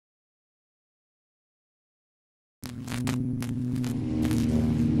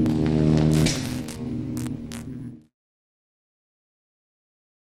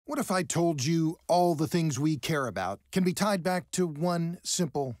What if I told you all the things we care about can be tied back to one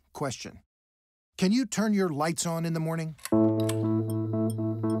simple question? Can you turn your lights on in the morning?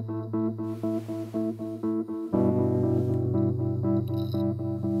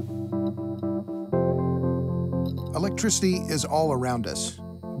 Electricity is all around us,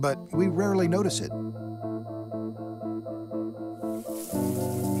 but we rarely notice it.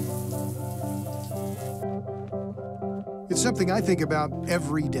 It's something I think about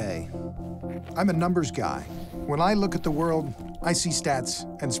every day. I'm a numbers guy. When I look at the world, I see stats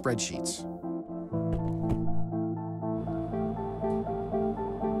and spreadsheets.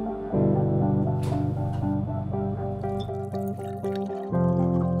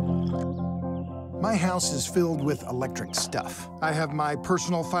 My house is filled with electric stuff. I have my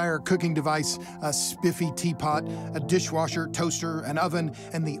personal fire cooking device, a spiffy teapot, a dishwasher, toaster, an oven,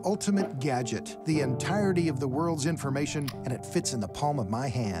 and the ultimate gadget, the entirety of the world's information, and it fits in the palm of my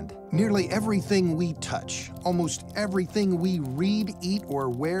hand. Nearly everything we touch, almost everything we read, eat, or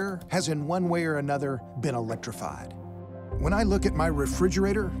wear, has in one way or another been electrified. When I look at my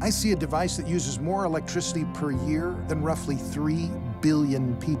refrigerator, I see a device that uses more electricity per year than roughly 3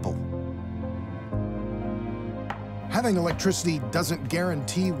 billion people. Having electricity doesn't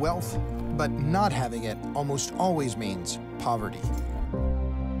guarantee wealth, but not having it almost always means poverty.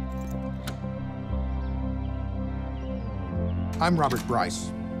 I'm Robert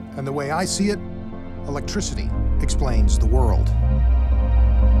Bryce, and the way I see it, electricity explains the world.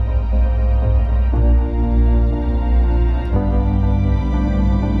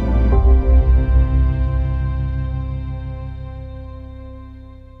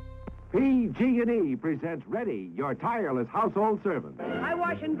 PG&E presents Ready, your tireless household servant. I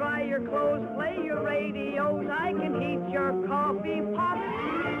wash and dry your clothes, play your radios, I can heat your coffee pot.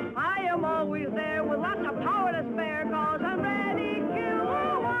 I am always there with lots of power to spare, cause I'm ready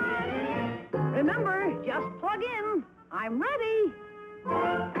kilowatt. Remember, just plug in. I'm ready.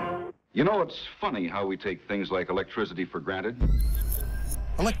 You know, it's funny how we take things like electricity for granted.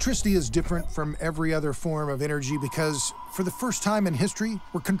 Electricity is different from every other form of energy because, for the first time in history,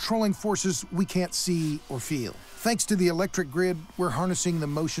 we're controlling forces we can't see or feel. Thanks to the electric grid, we're harnessing the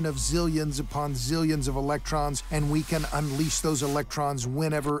motion of zillions upon zillions of electrons, and we can unleash those electrons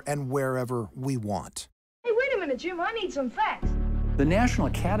whenever and wherever we want. Hey, wait a minute, Jim, I need some facts. The National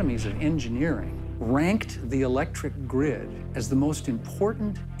Academies of Engineering ranked the electric grid as the most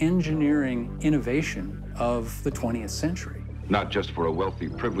important engineering innovation of the 20th century. Not just for a wealthy,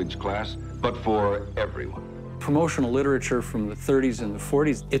 privileged class, but for everyone. Promotional literature from the 30s and the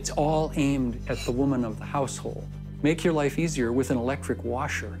 40s, it's all aimed at the woman of the household. Make your life easier with an electric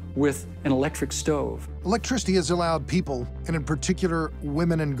washer, with an electric stove. Electricity has allowed people, and in particular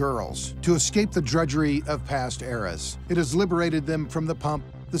women and girls, to escape the drudgery of past eras. It has liberated them from the pump,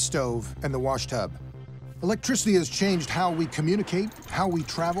 the stove, and the wash tub. Electricity has changed how we communicate, how we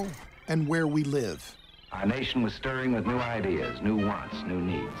travel, and where we live. Our nation was stirring with new ideas, new wants, new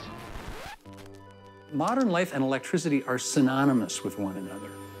needs. Modern life and electricity are synonymous with one another.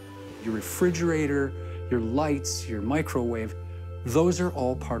 Your refrigerator, your lights, your microwave, those are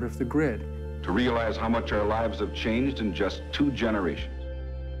all part of the grid. To realize how much our lives have changed in just 2 generations.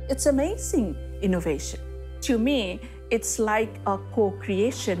 It's amazing innovation. To me, it's like a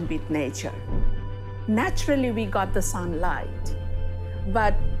co-creation with nature. Naturally, we got the sunlight,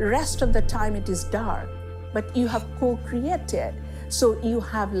 but rest of the time it is dark. But you have co-created, so you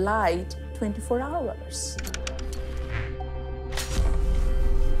have light 24 hours.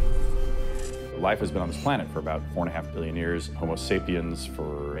 Life has been on this planet for about 4.5 billion years. Homo sapiens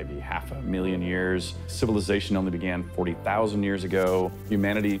for maybe 500,000 years. Civilization only began 40,000 years ago.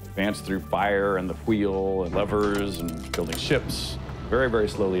 Humanity advanced through fire and the wheel and levers and building ships, very, very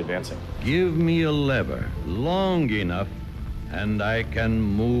slowly advancing. Give me a lever long enough and I can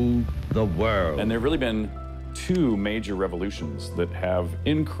move the world. And there have really been 2 major revolutions that have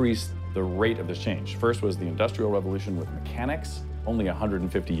increased the rate of this change. First was the Industrial Revolution with mechanics. Only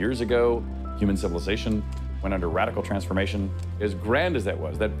 150 years ago, human civilization went under radical transformation. As grand as that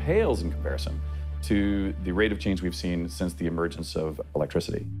was, that pales in comparison to the rate of change we've seen since the emergence of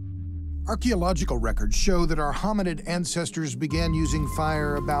electricity. Archaeological records show that our hominid ancestors began using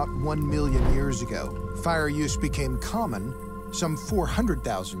fire about 1 million years ago. Fire use became common some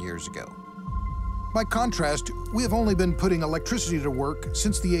 400,000 years ago. By contrast, we have only been putting electricity to work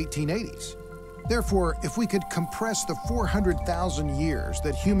since the 1880s. Therefore, if we could compress the 400,000 years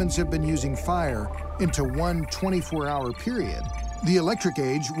that humans have been using fire into one 24-hour period, The electric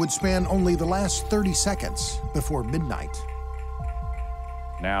age would span only the last 30 seconds before midnight.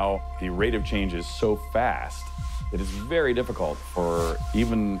 Now, the rate of change is so fast that it's very difficult for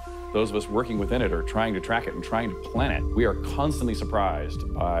even those of us working within it or trying to track it and trying to plan it. We are constantly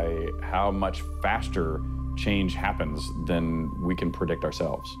surprised by how much faster change happens than we can predict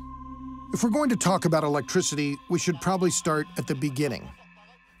ourselves. If we're going to talk about electricity, we should probably start at the beginning.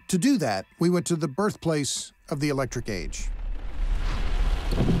 To do that, we went to the birthplace of the electric age.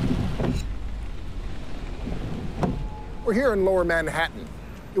 We're here in Lower Manhattan.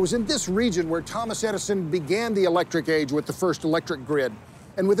 It was in this region where Thomas Edison began the electric age with the first electric grid.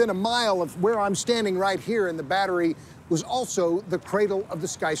 And within a mile of where I'm standing right here in the Battery was also the cradle of the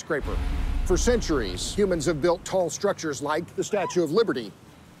skyscraper. For centuries, humans have built tall structures like the Statue of Liberty.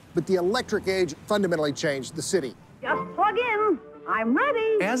 But the electric age fundamentally changed the city. Just plug in. I'm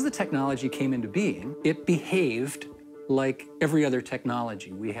ready. As the technology came into being, it behaved like every other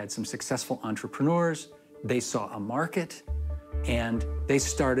technology. We had some successful entrepreneurs. They saw a market, and they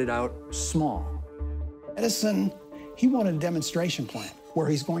started out small. Edison, he wanted a demonstration plant where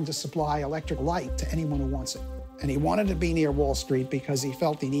he's going to supply electric light to anyone who wants it. And he wanted to be near Wall Street because he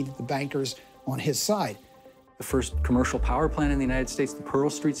felt he needed the bankers on his side. The first commercial power plant in the United States, the Pearl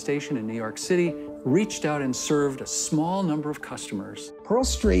Street Station in New York City, reached out and served a small number of customers. Pearl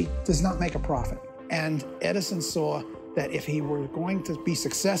Street does not make a profit. And Edison saw that if he were going to be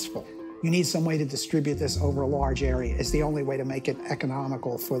successful, you need some way to distribute this over a large area. It's the only way to make it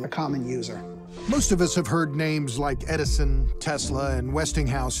economical for the common user. Most of us have heard names like Edison, Tesla, and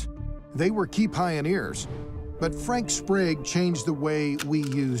Westinghouse. They were key pioneers. But Frank Sprague changed the way we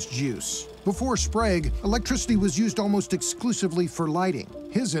use juice. Before Sprague, electricity was used almost exclusively for lighting.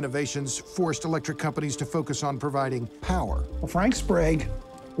 His innovations forced electric companies to focus on providing power. Well, Frank Sprague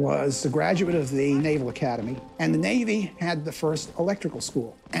was a graduate of the Naval Academy, and the Navy had the first electrical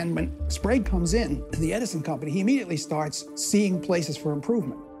school. And when Sprague comes in to the Edison company, he immediately starts seeing places for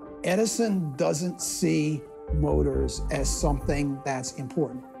improvement. Edison doesn't see motors as something that's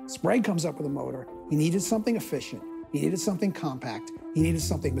important. Sprague comes up with a motor. He needed something efficient. He needed something compact. He needed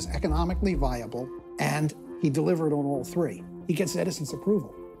something that was economically viable, and he delivered on all three. He gets Edison's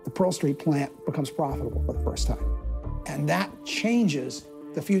approval. The Pearl Street plant becomes profitable for the first time. And that changes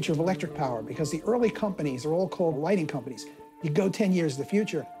the future of electric power, because the early companies are all called lighting companies. You go 10 years in the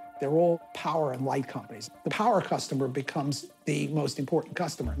future, they're all power and light companies. The power customer becomes the most important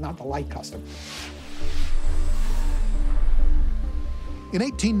customer, not the light customer. In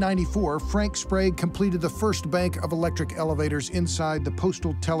 1894, Frank Sprague completed the first bank of electric elevators inside the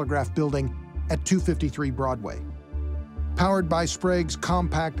Postal Telegraph Building at 253 Broadway. Powered by Sprague's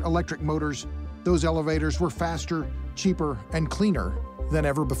compact electric motors, those elevators were faster, cheaper, and cleaner than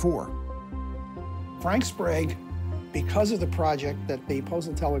ever before. Frank Sprague, because of the project that the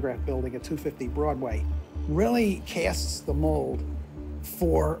Postal Telegraph Building at 250 Broadway really casts the mold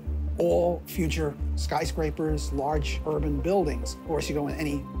for all future skyscrapers, large urban buildings. Of course, you go in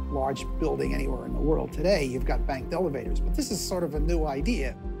any large building anywhere in the world today, you've got banked elevators, but this is sort of a new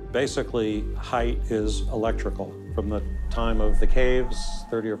idea. Basically, height is electrical. From the time of the caves,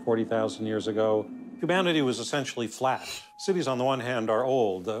 30 or 40,000 years ago, humanity was essentially flat. Cities, on the one hand, are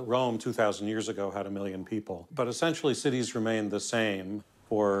old. Rome, 2,000 years ago, had 1 million people. But essentially, cities remained the same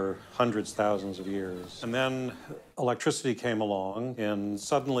for hundreds, thousands of years. And then electricity came along, and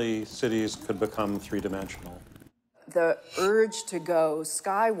suddenly cities could become three-dimensional. The urge to go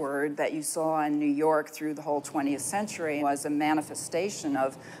skyward that you saw in New York through the whole 20th century was a manifestation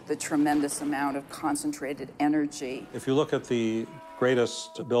of the tremendous amount of concentrated energy. If you look at the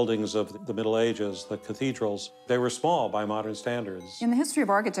greatest buildings of the Middle Ages, the cathedrals, they were small by modern standards. In the history of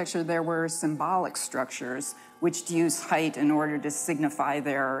architecture, there were symbolic structures which used height in order to signify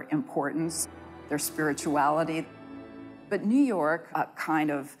their importance, their spirituality. But New York, a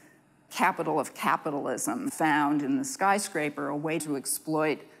kind of capital of capitalism, found in the skyscraper a way to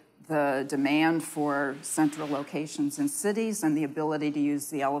exploit the demand for central locations in cities and the ability to use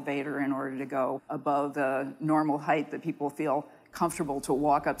the elevator in order to go above the normal height that people feel comfortable to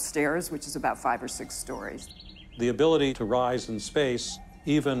walk upstairs, which is about 5 or 6 stories. The ability to rise in space,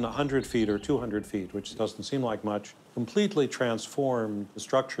 even 100 feet or 200 feet, which doesn't seem like much, completely transformed the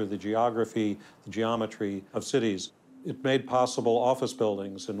structure, the geography, the geometry of cities. It made possible office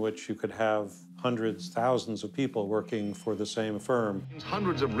buildings in which you could have hundreds, thousands of people working for the same firm.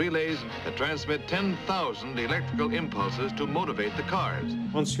 Hundreds of relays that transmit 10,000 electrical impulses to motivate the cars.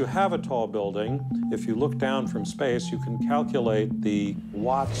 Once you have a tall building, if you look down from space, you can calculate the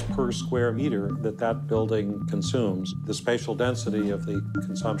watts per square meter that that building consumes. The spatial density of the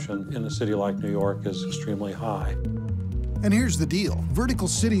consumption in a city like New York is extremely high. And here's the deal. Vertical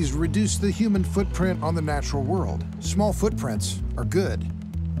cities reduce the human footprint on the natural world. Small footprints are good.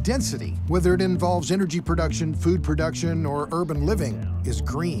 Density, whether it involves energy production, food production, or urban living, is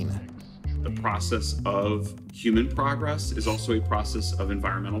green. The process of human progress is also a process of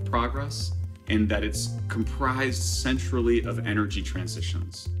environmental progress, in that it's comprised centrally of energy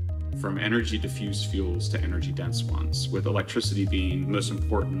transitions, from energy-diffuse fuels to energy-dense ones, with electricity being the most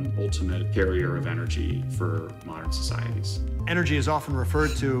important ultimate carrier of energy for modern societies. Energy is often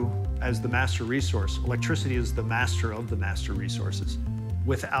referred to as the master resource. Electricity is the master of the master resources.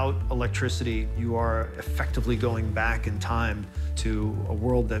 Without electricity, you are effectively going back in time to a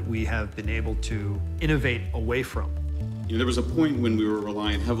world that we have been able to innovate away from. There was a point when we were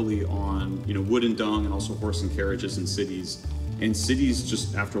relying heavily on wood and dung and also horse and carriages in cities. And cities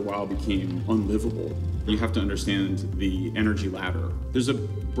just after a while became unlivable. You have to understand the energy ladder. There's a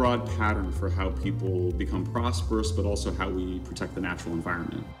broad pattern for how people become prosperous, but also how we protect the natural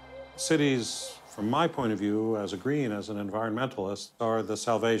environment. Cities, from my point of view, as a green, as an environmentalist, are the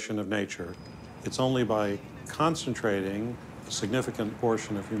salvation of nature. It's only by concentrating a significant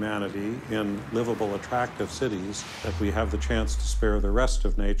portion of humanity in livable, attractive cities that we have the chance to spare the rest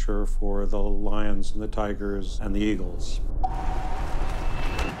of nature for the lions and the tigers and the eagles.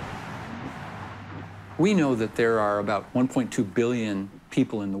 We know that there are about 1.2 billion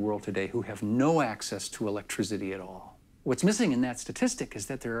people in the world today who have no access to electricity at all. What's missing in that statistic is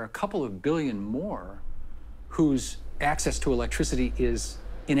that there are a couple of billion more whose access to electricity is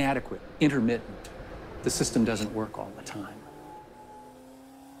inadequate, intermittent. The system doesn't work all the time.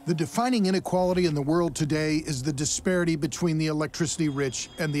 The defining inequality in the world today is the disparity between the electricity rich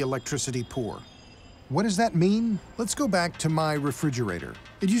and the electricity poor. What does that mean? Let's go back to my refrigerator.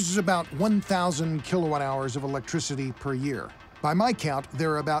 It uses about 1,000 kilowatt hours of electricity per year. By my count,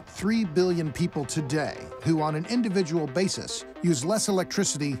 there are about 3 billion people today who, on an individual basis, use less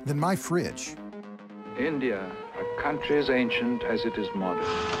electricity than my fridge. India, a country as ancient as it is modern,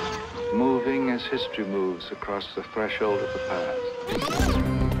 moving as history moves across the threshold of the past.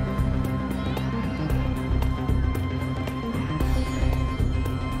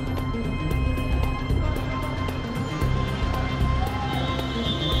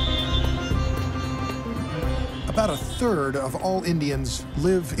 About a third of all Indians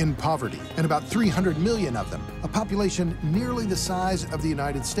live in poverty, and about 300 million of them, a population nearly the size of the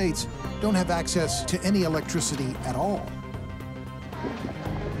United States, don't have access to any electricity at all.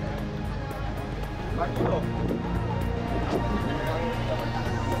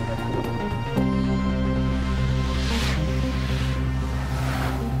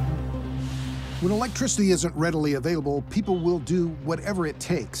 When electricity isn't readily available, people will do whatever it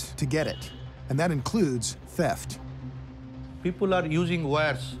takes to get it, and that includes theft. People are using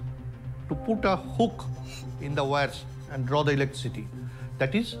wires to put a hook in the wires and draw the electricity.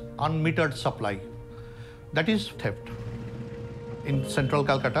 That is unmetered supply. That is theft. In central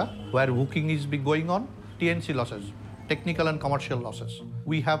Kolkata, where hooking is going on, TNC losses, technical and commercial losses,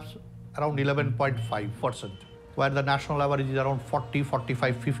 we have around 11.5%, where the national average is around 40,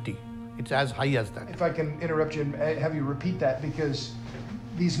 45, 50. It's as high as that. If I can interrupt you and have you repeat that, because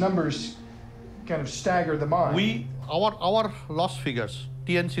these numbers kind of stagger the mind. Our loss figures,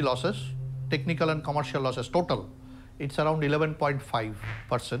 TNC losses, technical and commercial losses total, it's around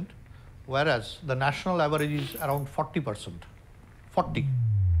 11.5%, whereas the national average is around 40%. 40.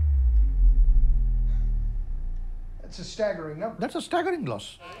 That's a staggering number. That's a staggering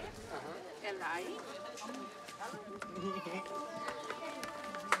loss.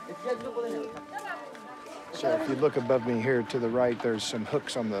 So if you look above me here to the right, there's some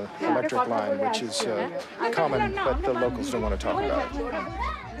hooks on the electric line, which is common, but the locals don't want to talk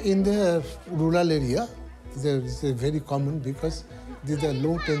about. In the rural area, there is a very common because the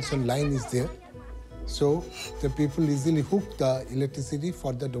low tension line is there. So the people easily hook the electricity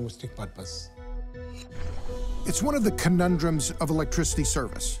for the domestic purpose. It's one of the conundrums of electricity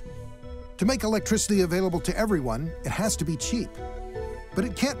service. To make electricity available to everyone, it has to be cheap. But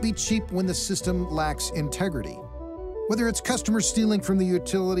it can't be cheap when the system lacks integrity. Whether it's customers stealing from the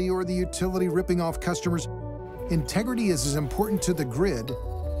utility or the utility ripping off customers, integrity is as important to the grid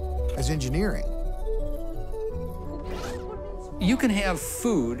as engineering. You can have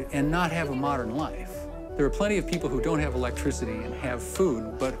food and not have a modern life. There are plenty of people who don't have electricity and have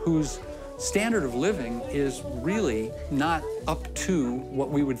food, but whose standard of living is really not up to what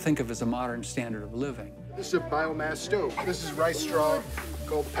we would think of as a modern standard of living. This is a biomass stove. This is rice straw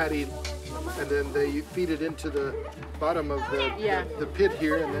called paddy, and then they feed it into the bottom of the pit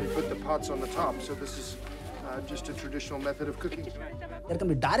here and then put the pots on the top. So this is just a traditional method of cooking. There can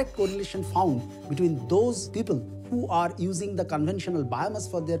be direct correlation found between those people who are using the conventional biomass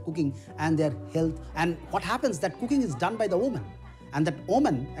for their cooking and their health. And what happens that cooking is done by the woman, and that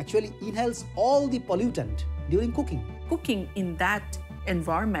woman actually inhales all the pollutant during cooking. Cooking in that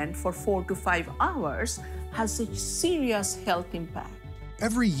environment for 4 to 5 hours has a serious health impact.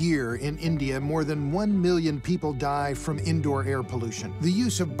 Every year in India, more than 1 million people die from indoor air pollution. The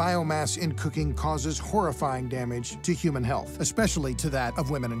use of biomass in cooking causes horrifying damage to human health, especially to that of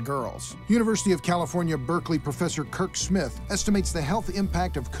women and girls. University of California, Berkeley professor Kirk Smith estimates the health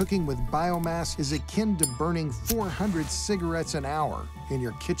impact of cooking with biomass is akin to burning 400 cigarettes an hour in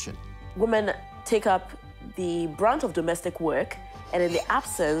your kitchen. Women take up the brunt of domestic work, and in the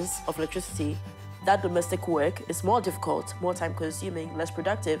absence of electricity, that domestic work is more difficult, more time-consuming, less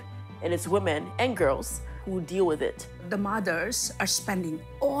productive, and it's women and girls who deal with it. The mothers are spending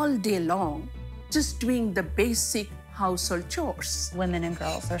all day long just doing the basic household chores. Women and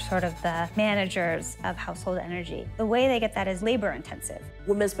girls are sort of the managers of household energy. The way they get that is labor-intensive.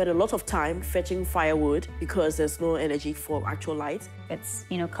 Women spend a lot of time fetching firewood because there's no energy for actual light. It's,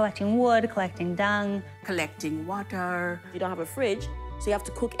 collecting wood, collecting dung, collecting water. You don't have a fridge, so you have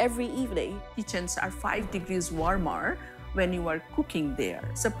to cook every evening. Kitchens are 5 degrees warmer when you are cooking there.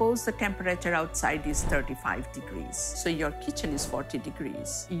 Suppose the temperature outside is 35 degrees, so your kitchen is 40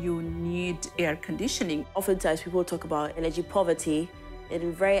 degrees. You need air conditioning. Oftentimes people talk about energy poverty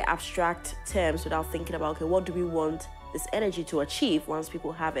in very abstract terms without thinking about, okay, what do we want this energy to achieve once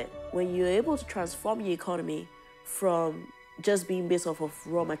people have it? When you're able to transform your economy from just being based off of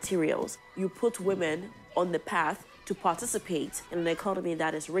raw materials, you put women on the path to participate in an economy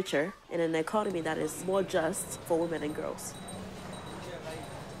that is richer, in an economy that is more just for women and girls.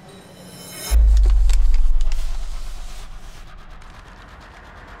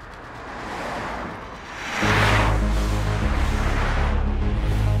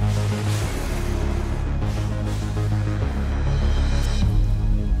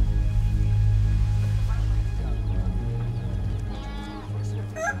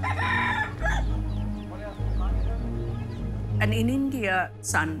 And in India,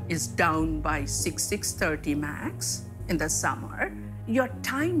 sun is down by 6:30 max in the summer. Your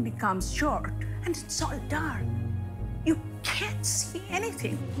time becomes short and it's all dark. You can't see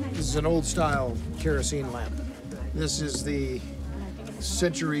anything. This is an old-style kerosene lamp. This is the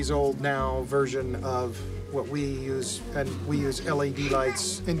centuries-old now version of what we use, and we use LED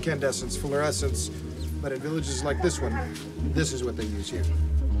lights, incandescence, fluorescence, but in villages like this one, this is what they use here.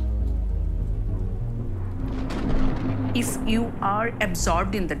 If you are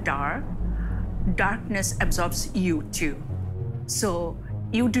absorbed in the dark, darkness absorbs you too. So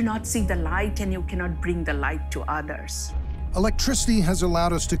you do not see the light and you cannot bring the light to others. Electricity has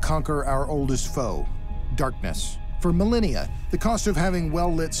allowed us to conquer our oldest foe, darkness. For millennia, the cost of having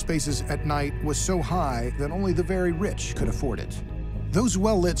well-lit spaces at night was so high that only the very rich could afford it. Those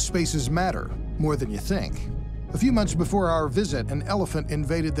well-lit spaces matter more than you think. A few months before our visit, an elephant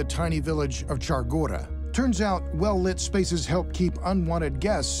invaded the tiny village of Chargora. Turns out, well-lit spaces help keep unwanted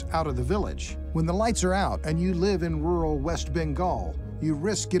guests out of the village. When the lights are out and you live in rural West Bengal, you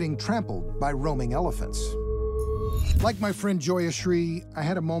risk getting trampled by roaming elephants. Like my friend Joyashri, I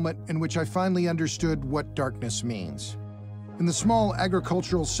had a moment in which I finally understood what darkness means. In the small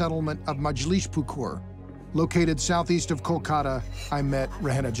agricultural settlement of Majlishpukur, located southeast of Kolkata, I met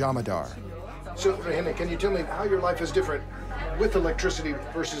Rehanna Jamadar. So, Rehanna, can you tell me how your life is different with electricity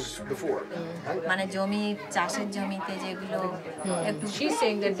versus before? She's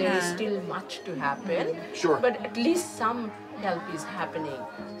saying that there is still much to happen, sure, but at least some help is happening.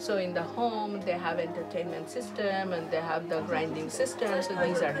 So in the home, they have entertainment system and they have the grinding system, so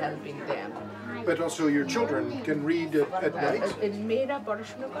these are helping them. But also your children can read at night? The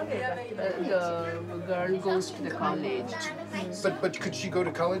girl goes to the college. But could she go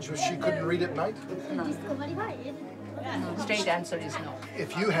to college if she couldn't read at night? No. Straight answer is no.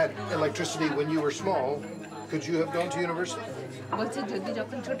 If you had electricity when you were small, could you have gone to university?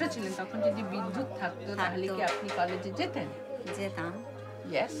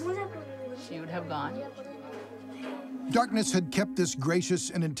 Yes, she would have gone. Darkness had kept this gracious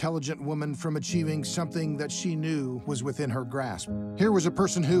and intelligent woman from achieving something that she knew was within her grasp. Here was a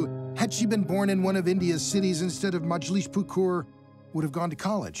person who, had she been born in one of India's cities instead of Majlishpukur, would have gone to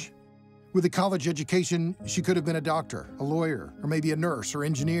college. With a college education, she could have been a doctor, a lawyer, or maybe a nurse or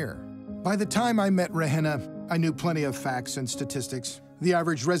engineer. By the time I met Rehanna, I knew plenty of facts and statistics. The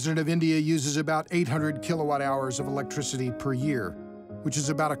average resident of India uses about 800 kilowatt hours of electricity per year, which is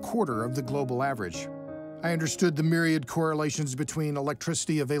about a quarter of the global average. I understood the myriad correlations between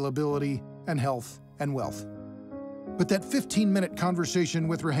electricity availability and health and wealth. But that 15-minute conversation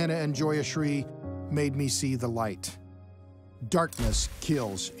with Rahenna and Joyashri made me see the light. Darkness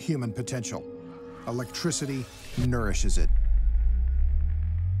kills human potential. Electricity nourishes it.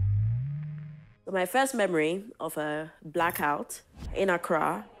 My first memory of a blackout in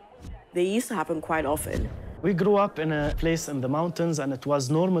Accra, they used to happen quite often. We grew up in a place in the mountains, and it was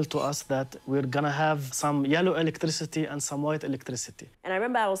normal to us that we're gonna have some yellow electricity and some white electricity. And I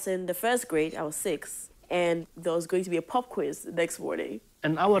remember I was in the first grade, I was 6, and there was going to be a pop quiz the next morning.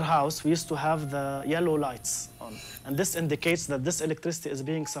 In our house, we used to have the yellow lights on, and this indicates that this electricity is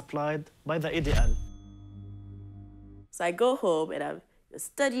being supplied by the EDL. So I go home and I'm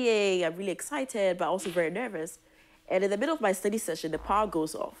studying, I'm really excited, but also very nervous. And in the middle of my study session, the power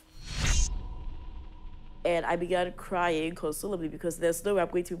goes off. And I began crying inconsolably because there's no way I'm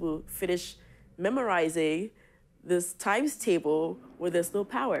going to finish memorizing this times table where there's no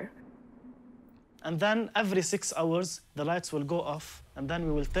power. And then every 6 hours, the lights will go off, and then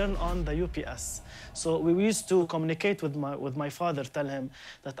we will turn on the UPS. So we used to communicate with my father, tell him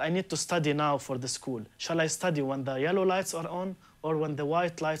that I need to study now for the school. Shall I study when the yellow lights are on or when the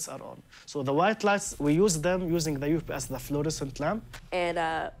white lights are on? So the white lights, we use them using the UPS, the fluorescent lamp. And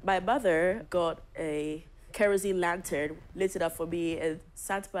my mother got a kerosene lantern, lit it up for me, and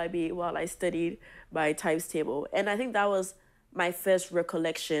sat by me while I studied my times table. And I think that was my first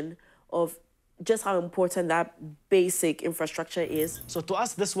recollection of just how important that basic infrastructure is. So to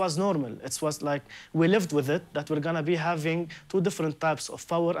us, this was normal. It was like we lived with it, that we're gonna be having 2 different types of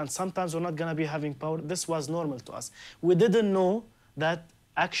power, and sometimes we're not gonna be having power. This was normal to us. We didn't know that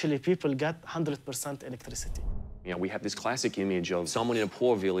actually people get 100% electricity. You know, we have this classic image of someone in a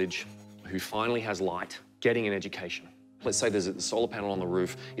poor village who finally has light, getting an education. Let's say there's a solar panel on the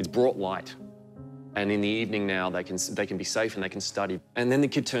roof, it's brought light. And in the evening now, they can be safe and they can study. And then the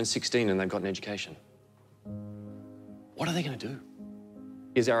kid turns 16 and they've got an education. What are they going to do?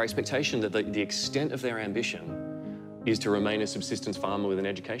 Is our expectation that the extent of their ambition is to remain a subsistence farmer with an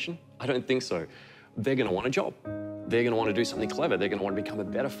education? I don't think so. They're going to want a job. They're going to want to do something clever. They're going to want to become a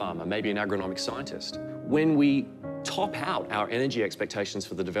better farmer, maybe an agronomic scientist. When we top out our energy expectations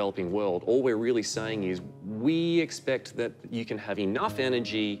for the developing world, all we're really saying is we expect that you can have enough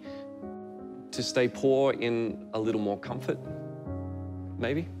energy to stay poor in a little more comfort,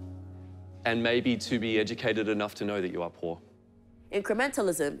 maybe, and maybe to be educated enough to know that you are poor.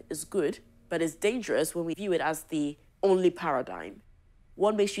 Incrementalism is good, but it's dangerous when we view it as the only paradigm.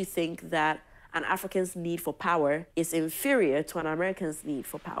 What makes you think that an African's need for power is inferior to an American's need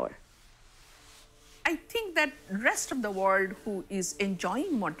for power? I think that rest of the world who is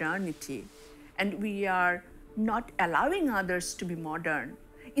enjoying modernity and we are not allowing others to be modern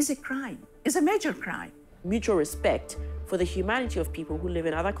is a crime, is a major crime. Mutual respect for the humanity of people who live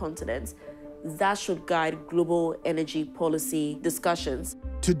in other continents, that should guide global energy policy discussions.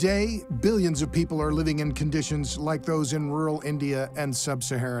 Today, billions of people are living in conditions like those in rural India and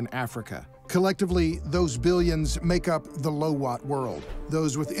sub-Saharan Africa. Collectively, those billions make up the low-watt world,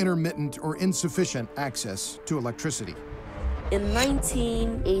 those with intermittent or insufficient access to electricity. In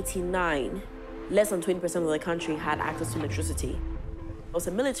 1989, less than 20% of the country had access to electricity. It was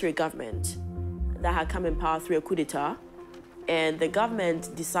a military government that had come in power through a coup d'etat, and the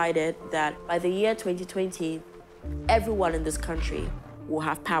government decided that by the year 2020, everyone in this country will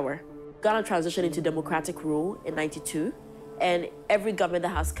have power. Ghana transitioned into democratic rule in '92, and every government that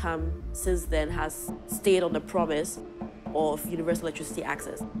has come since then has stayed on the promise of universal electricity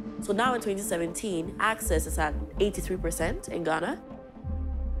access. So now in 2017, access is at 83% in Ghana.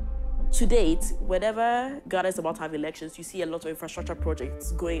 To date, whenever Ghana is about to have elections, you see a lot of infrastructure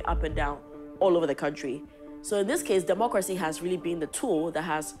projects going up and down all over the country. So in this case, democracy has really been the tool that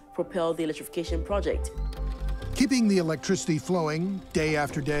has propelled the electrification project. Keeping the electricity flowing day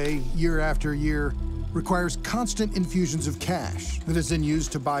after day, year after year, requires constant infusions of cash that is then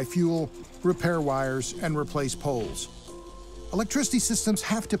used to buy fuel, repair wires, and replace poles. Electricity systems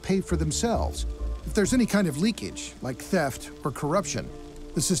have to pay for themselves. If there's any kind of leakage, like theft or corruption,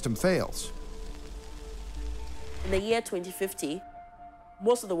 the system fails. In the year 2050,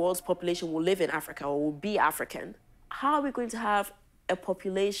 most of the world's population will live in Africa or will be African. How are we going to have a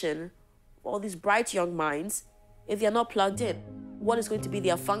population of all these bright young minds if they are not plugged in? What is going to be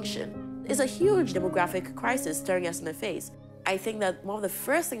their function? It's a huge demographic crisis staring us in the face. I think that one of the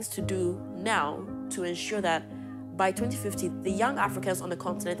first things to do now to ensure that by 2050, the young Africans on the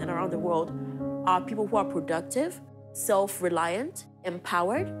continent and around the world are people who are productive, self-reliant,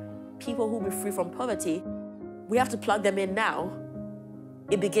 empowered, people who will be free from poverty. We have to plug them in now.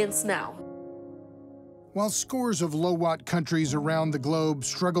 It begins now. While scores of low-watt countries around the globe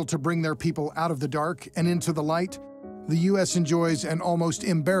struggle to bring their people out of the dark and into the light, the U.S. enjoys an almost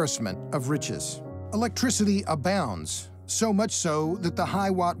embarrassment of riches. Electricity abounds, so much so that the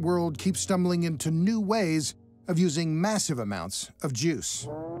high-watt world keeps stumbling into new ways of using massive amounts of juice.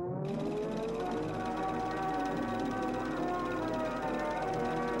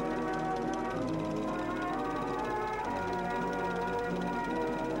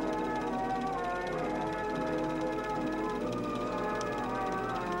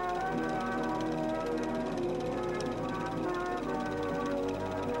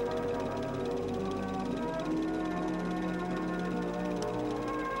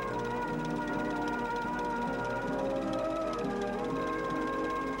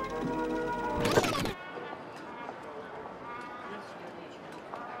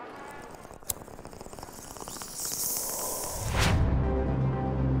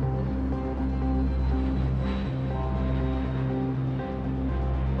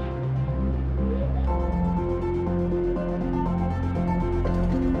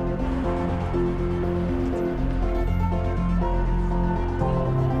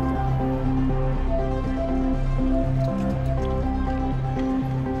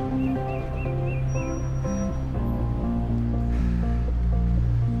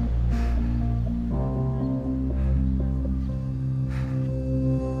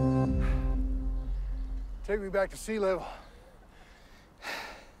 Take me back to sea level.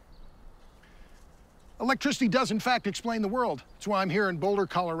 Electricity does, in fact, explain the world. That's why I'm here in Boulder,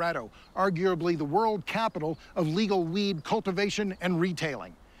 Colorado, arguably the world capital of legal weed cultivation and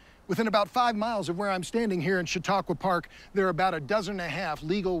retailing. Within about 5 miles of where I'm standing here in Chautauqua Park, there are about 12.5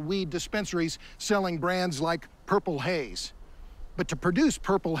 legal weed dispensaries selling brands like Purple Haze. But to produce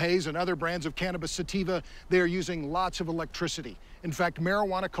Purple Haze and other brands of cannabis sativa, they are using lots of electricity. In fact,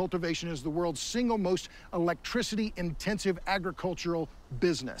 marijuana cultivation is the world's single most electricity-intensive agricultural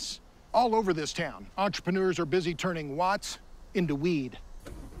business. All over this town, entrepreneurs are busy turning watts into weed.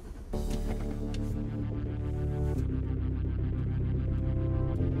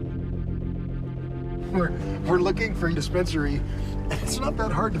 We're looking for a dispensary. It's not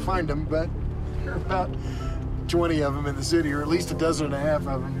that hard to find them, but there are about 20 of them in the city, or at least 12.5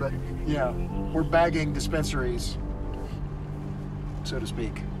 of them. But yeah, we're bagging dispensaries, so to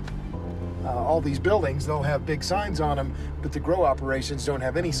speak. All these buildings, they'll have big signs on them, but the grow operations don't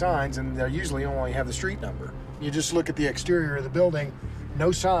have any signs, and they usually only have the street number. You just look at the exterior of the building,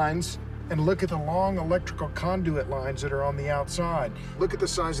 no signs, and look at the long electrical conduit lines that are on the outside. Look at the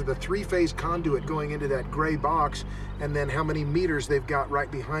size of the 3-phase conduit going into that gray box, and then how many meters they've got right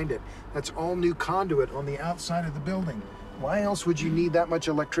behind it. That's all new conduit on the outside of the building. Why else would you need that much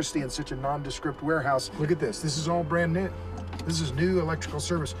electricity in such a nondescript warehouse? Look at this. This is all brand new. This is new electrical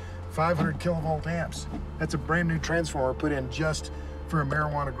service, 500 kilovolt amps. That's a brand new transformer put in just for a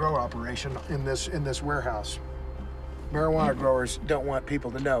marijuana grow operation in this warehouse. Marijuana growers don't want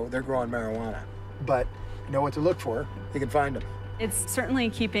people to know they're growing marijuana, but know what to look for. They can find them. It's certainly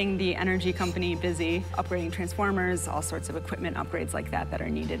keeping the energy company busy, upgrading transformers, all sorts of equipment upgrades like that are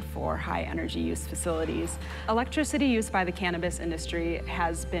needed for high energy use facilities. Electricity used by the cannabis industry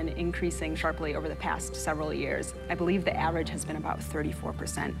has been increasing sharply over the past several years. I believe the average has been about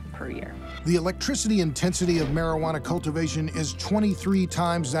 34% per year. The electricity intensity of marijuana cultivation is 23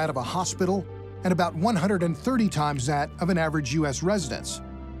 times that of a hospital and about 130 times that of an average U.S. residence.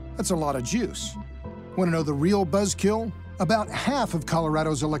 That's a lot of juice. Want to know the real buzzkill? About half of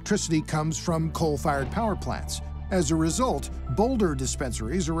Colorado's electricity comes from coal-fired power plants. As a result, Boulder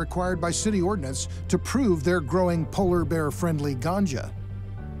dispensaries are required by city ordinance to prove they're growing polar bear-friendly ganja.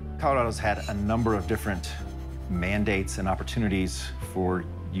 Colorado's had a number of different mandates and opportunities for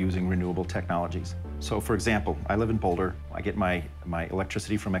using renewable technologies. So for example, I live in Boulder. I get my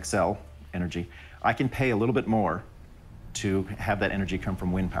electricity from Xcel Energy. I can pay a little bit more to have that energy come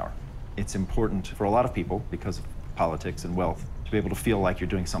from wind power. It's important for a lot of people because of politics and wealth to be able to feel like you're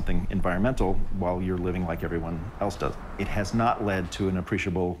doing something environmental while you're living like everyone else does. It has not led to an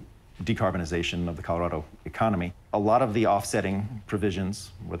appreciable decarbonization of the Colorado economy. A lot of the offsetting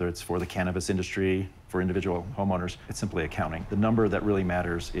provisions, whether it's for the cannabis industry, for individual homeowners, it's simply accounting. The number that really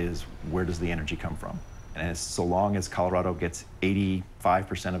matters is where does the energy come from? And so long as Colorado gets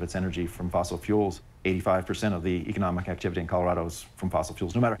 85% of its energy from fossil fuels, 85% of the economic activity in Colorado is from fossil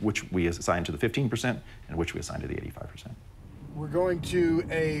fuels, no matter which we assign to the 15% and which we assign to the 85%. We're going to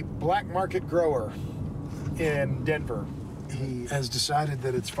a black market grower in Denver. He has decided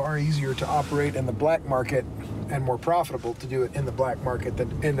that it's far easier to operate in the black market and more profitable to do it in the black market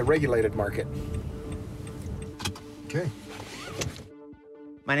than in the regulated market. Okay.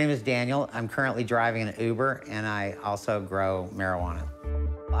 My name is Daniel. I'm currently driving an Uber, and I also grow marijuana.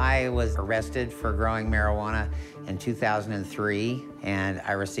 I was arrested for growing marijuana in 2003, and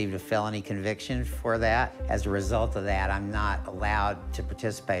I received a felony conviction for that. As a result of that, I'm not allowed to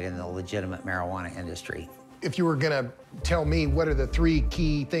participate in the legitimate marijuana industry. If you were going to tell me what are the 3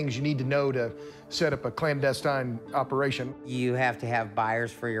 key things you need to know to set up a clandestine operation? You have to have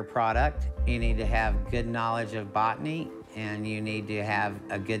buyers for your product. You need to have good knowledge of botany, and you need to have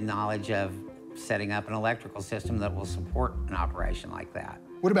a good knowledge of setting up an electrical system that will support an operation like that.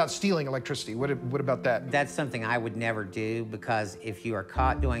 What about stealing electricity? What about that? That's something I would never do, because if you are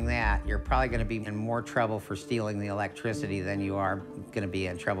caught doing that, you're probably going to be in more trouble for stealing the electricity than you are going to be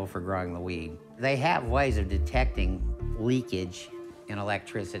in trouble for growing the weed. They have ways of detecting leakage in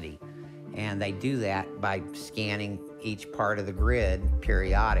electricity, and they do that by scanning each part of the grid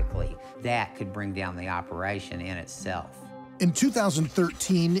periodically. That could bring down the operation in itself. In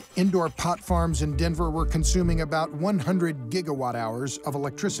 2013, indoor pot farms in Denver were consuming about 100 gigawatt hours of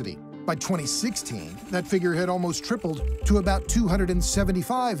electricity. By 2016, that figure had almost tripled to about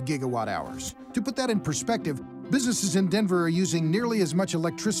 275 gigawatt hours. To put that in perspective, businesses in Denver are using nearly as much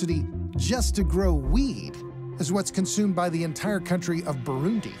electricity just to grow weed as what's consumed by the entire country of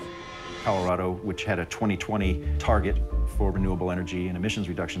Burundi. Colorado, which had a 2020 target for renewable energy and emissions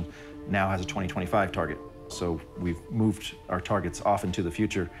reduction, now has a 2025 target. So we've moved our targets off into the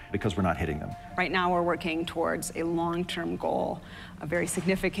future because we're not hitting them. Right now we're working towards a long-term goal, a very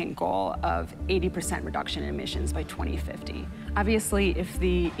significant goal of 80% reduction in emissions by 2050. Obviously, if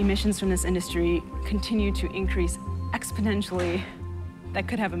the emissions from this industry continue to increase exponentially, that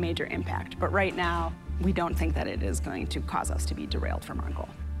could have a major impact. But right now, we don't think that it is going to cause us to be derailed from our goal.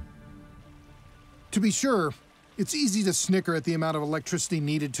 To be sure, it's easy to snicker at the amount of electricity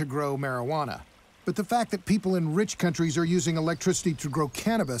needed to grow marijuana. But the fact that people in rich countries are using electricity to grow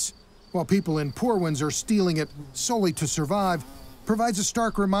cannabis, while people in poor ones are stealing it solely to survive, provides a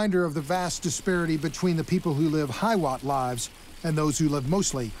stark reminder of the vast disparity between the people who live high-watt lives and those who live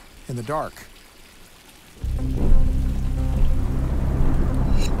mostly in the dark.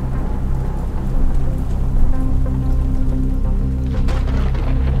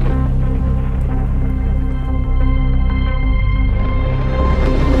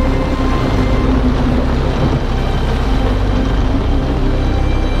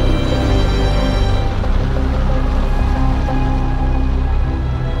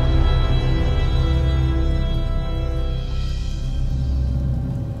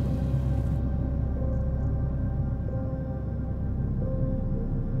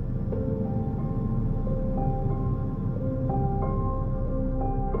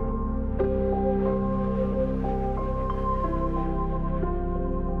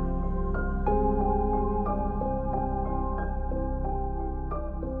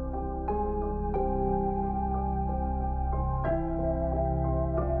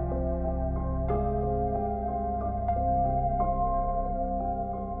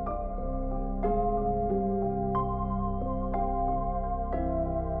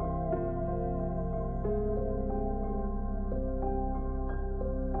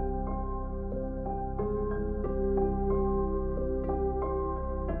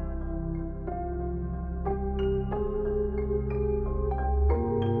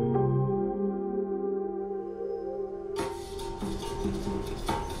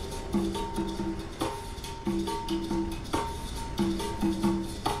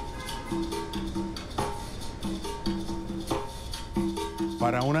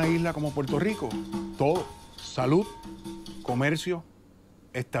 Para una isla como Puerto Rico, todo. Salud, comercio,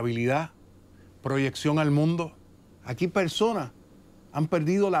 estabilidad, proyección al mundo. Aquí personas han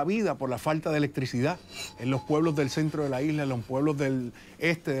perdido la vida por la falta de electricidad en los pueblos del centro de la isla, en los pueblos del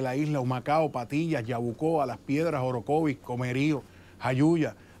este de la isla, Humacao, Patillas, Yabucoa, Las Piedras, Orocovis, Comerío,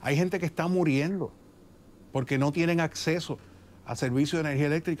 Jayuya. Hay gente que está muriendo porque no tienen acceso a servicios de energía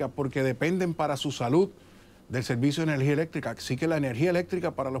eléctrica, porque dependen para su salud del servicio de energía eléctrica. Así que la energía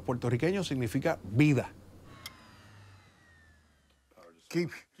eléctrica para los puertorriqueños significa vida.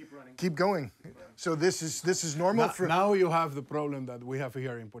 Keep going. So this is normal for... Now you have the problem that we have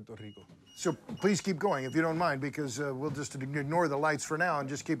here in Puerto Rico. So please keep going, if you don't mind, because we'll just ignore the lights for now and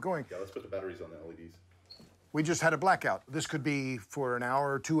just keep going. Yeah, let's put the batteries on the LEDs. We just had a blackout. This could be for an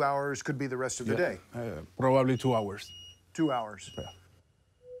hour, 2 hours, could be the rest of the day. Probably 2 hours. 2 hours. Yeah.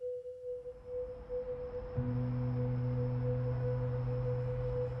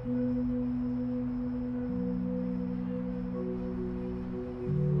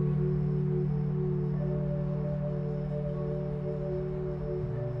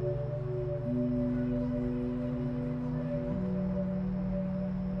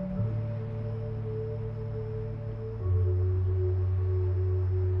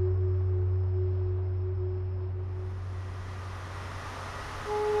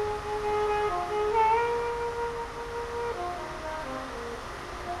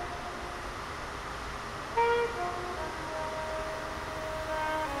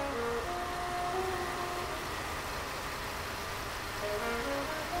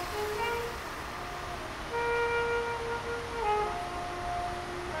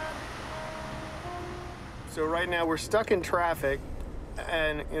 So right now we're stuck in traffic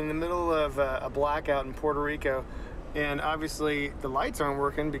and in the middle of a blackout in Puerto Rico. And obviously the lights aren't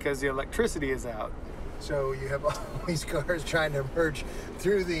working because the electricity is out. So you have all these cars trying to merge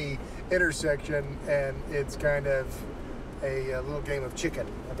through the intersection, and it's kind of a little game of chicken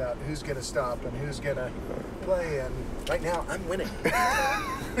about who's going to stop and who's going to play. And right now, I'm winning.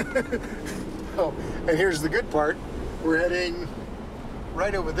 Oh, and here's the good part. We're heading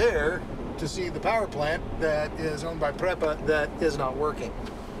right over there to see the power plant that is owned by PREPA that is not working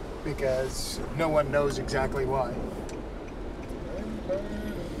because no one knows exactly why.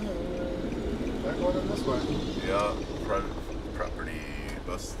 Going this way. Yeah, private property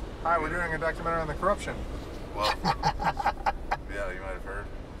bust. Hi, we're doing a documentary on the corruption. Well, yeah, you might have heard.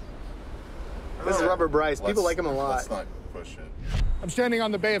 This is Robert Bryce. People like him a lot. Let's not push it. I'm standing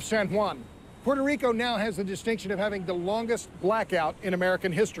on the Bay of San Juan. Puerto Rico now has the distinction of having the longest blackout in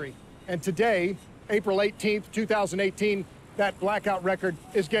American history. And today, April 18th, 2018, that blackout record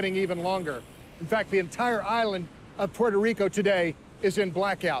is getting even longer. In fact, the entire island of Puerto Rico today is in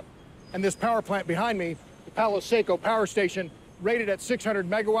blackout. And this power plant behind me, the Palo Seco power station, rated at 600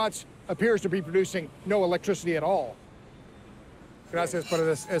 megawatts, appears to be producing no electricity at all. Gracias por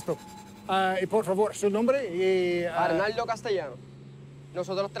esto. Y por favor, su nombre y... Arnaldo Castellano.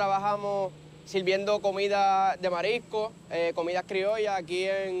 Nosotros trabajamos sirviendo comida de marisco, comidas criollas aquí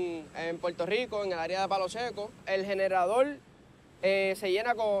en Puerto Rico, en el área de Palo Seco. El generador se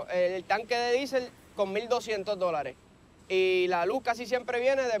llena con el tanque de diésel con $1,200. Y la luz casi siempre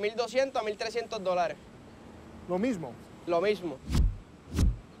viene de $1,200 a $1,300. Lo mismo. Lo mismo.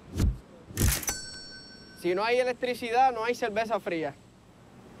 Si no hay electricidad, no hay cerveza fría.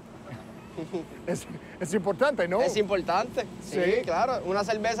 Es importante, ¿no? Es importante, sí, claro. Una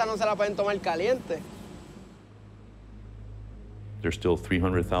cerveza no se la pueden tomar caliente. There's still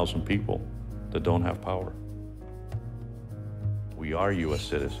 300,000 people that don't have power. We are U.S.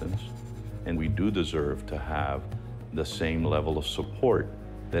 citizens, and we do deserve to have the same level of support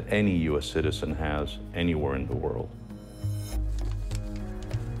that any U.S. citizen has anywhere in the world.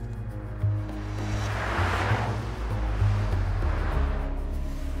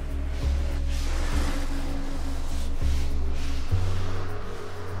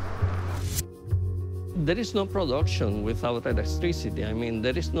 There is no production without electricity. I mean,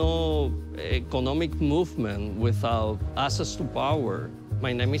 there is no economic movement without access to power.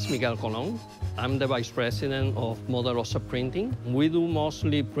 My name is Miguel Colon. I'm the Vice President of Mother Rosa Printing. We do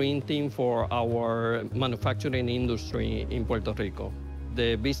mostly printing for our manufacturing industry in Puerto Rico.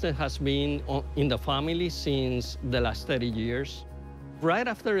 The business has been in the family since the last 30 years. Right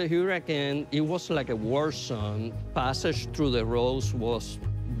after the hurricane, it was like a war zone. Passage through the roads was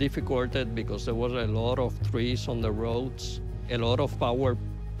difficult because there was a lot of trees on the roads. A lot of power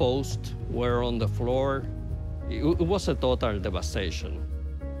posts were on the floor. It was a total devastation.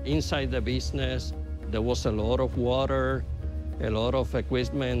 Inside the business, there was a lot of water, a lot of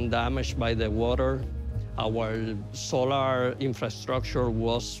equipment damaged by the water. Our solar infrastructure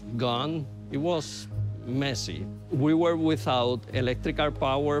was gone. It was messy. We were without electrical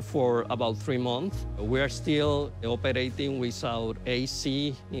power for about 3 months. We are still operating without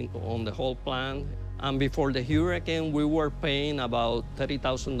AC on the whole plant. And before the hurricane, we were paying about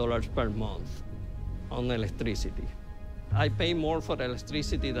 $30,000 per month on electricity. I pay more for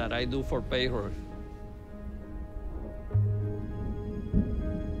electricity than I do for payroll.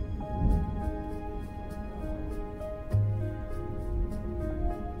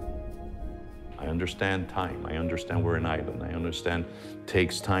 I understand time. I understand we're an island. I understand it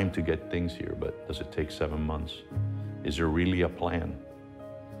takes time to get things here, but does it take 7 months? Is there really a plan?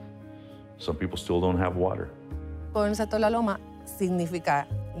 Some people still don't have water. Todo el sector de la loma significa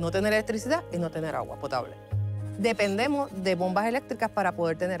no tener electricidad y no tener agua potable. Dependemos de bombas eléctricas para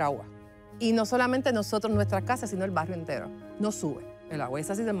poder tener agua. Y no solamente nosotros, nuestras casas, sino el barrio entero. No sube el agua.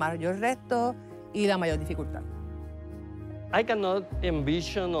 Ese ha sido el mayor reto y la mayor dificultad. I cannot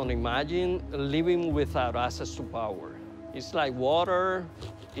envision or imagine living without access to power. It's like water,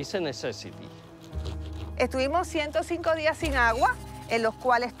 it's a necessity. Estuvimos 105 días sin agua, en los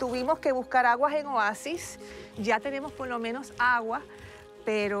cuales tuvimos que buscar aguas en oasis. Ya tenemos por lo menos agua,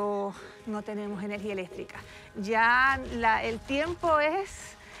 pero no tenemos energía eléctrica. Ya el tiempo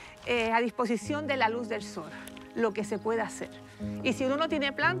es a disposición de la luz del sol, lo que se puede hacer. Y si uno no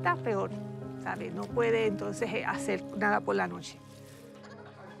tiene planta, peor, ¿sabe? No puede entonces hacer nada por la noche.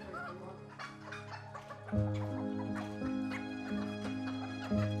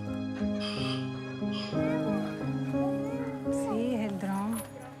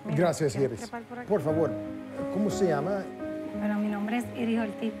 Gracias, Iris. Por favor, ¿cómo se llama? Bueno, mi nombre es Iris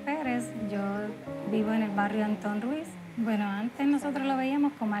Ortiz Pérez, yo vivo en el barrio Antón Ruiz. Bueno, antes nosotros lo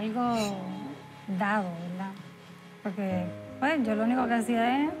veíamos como algo dado, ¿verdad? Porque pues yo lo único que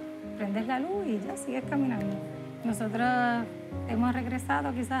hacía es prender la luz y ya sigues caminando. Nosotros hemos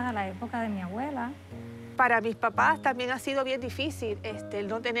regresado quizás a la época de mi abuela. Para mis papás también ha sido bien difícil el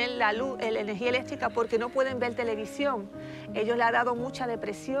no tener la luz, la energía eléctrica, porque no pueden ver televisión. Ellos le ha dado mucha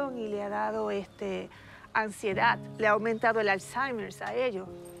depresión y le ha dado ansiedad, le ha aumentado el Alzheimer a ellos.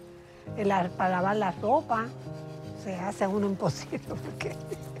 Para lavar la ropa se hace uno imposible porque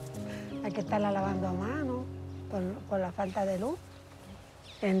hay que estarla lavando a mano por la falta de luz.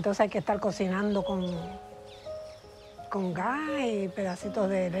 Entonces hay que estar cocinando con gas y pedacitos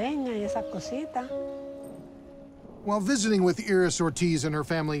de leña y esas cositas. While visiting with Iris Ortiz and her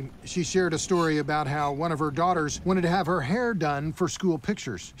family, she shared a story about how one of her daughters wanted to have her hair done for school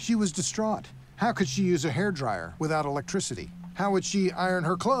pictures. She was distraught. How could she use a hairdryer without electricity? How would she iron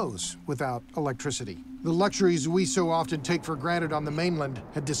her clothes without electricity? The luxuries we so often take for granted on the mainland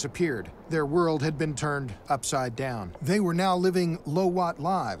had disappeared. Their world had been turned upside down. They were now living low-watt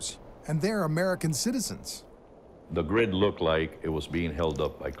lives, and they're American citizens. The grid looked like it was being held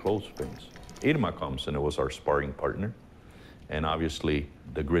up by clothespins. Irma comes, and it was our sparring partner. And obviously,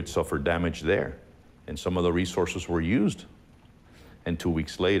 the grid suffered damage there. And some of the resources were used. And 2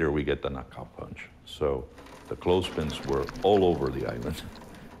 weeks later, we get the knockout punch. So the clothespins were all over the island,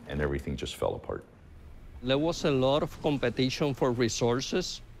 and everything just fell apart. There was a lot of competition for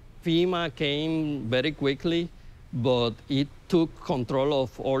resources. FEMA came very quickly, but it took control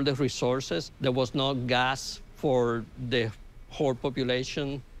of all the resources. There was no gas for the whole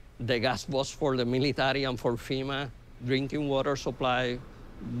population. The gas was for the military and for FEMA. Drinking water supply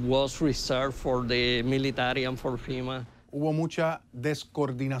was reserved for the military and for FEMA. Hubo mucha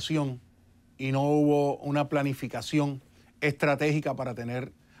descoordinación y no hubo una planificación estratégica para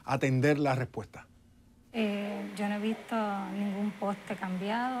atender la respuesta. Yo no he visto ningún poste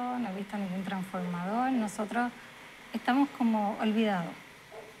cambiado, no he visto ningún transformador. Nosotros estamos como olvidados.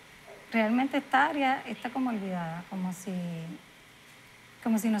 Realmente esta área está como olvidada, como si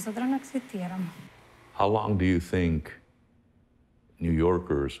nosotros no existiéramos. How long do you think New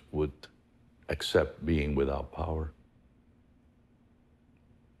Yorkers would accept being without power?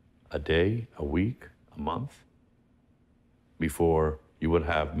 A day, a week, a month? Before you would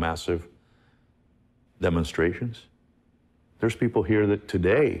have massive demonstrations? There's people here that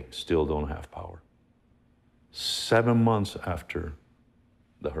today still don't have power. 7 months after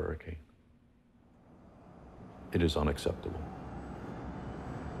the hurricane. It is unacceptable.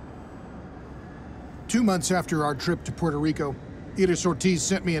 2 months after our trip to Puerto Rico, Iris Ortiz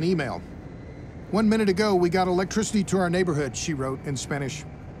sent me an email. 1 minute ago, we got electricity to our neighborhood, she wrote in Spanish.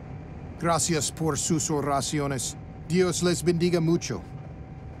 Gracias por sus oraciones. Dios les bendiga mucho.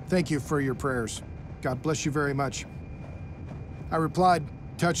 Thank you for your prayers. God bless you very much. I replied,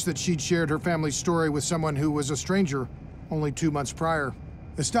 touched that she'd shared her family's story with someone who was a stranger only 2 months prior.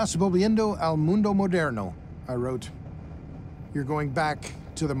 Estás volviendo al mundo moderno, I wrote. You're going back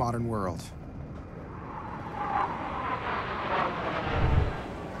to the modern world.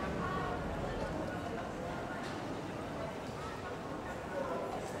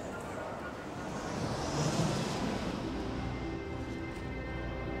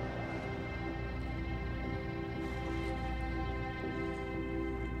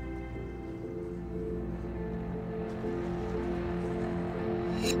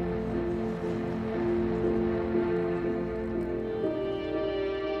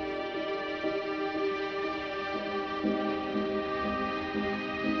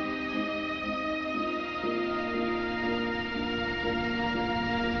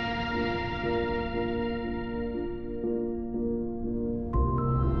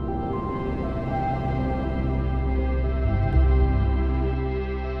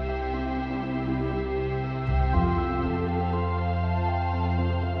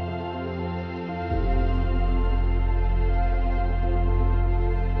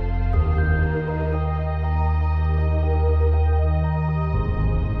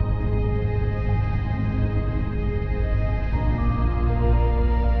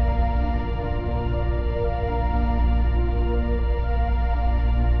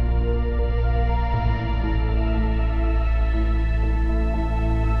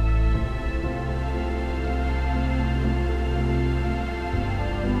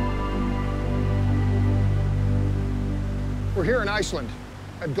 We're here in Iceland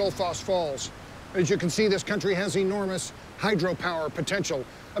at Gullfoss Falls. As you can see, this country has enormous hydropower potential.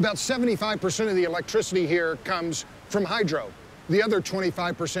 About 75% of the electricity here comes from hydro. The other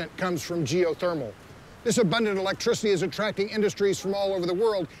 25% comes from geothermal. This abundant electricity is attracting industries from all over the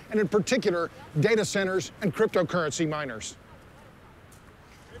world, and in particular, data centers and cryptocurrency miners.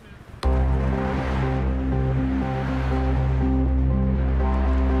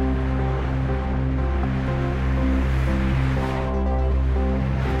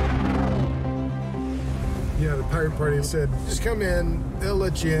 Yeah, the Pirate Party said, just come in, they'll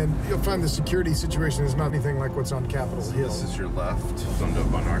let you in. You'll find the security situation is not anything like what's on Capitol Hill. This is your left,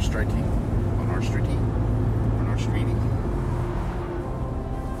 on our street.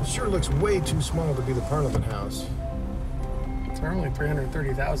 It sure looks way too small to be the Parliament House. There are only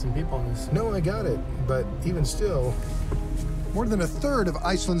 330,000 people in this. No, I got it, but even still. More than a third of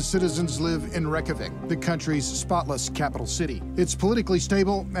Iceland's citizens live in Reykjavik, the country's spotless capital city. It's politically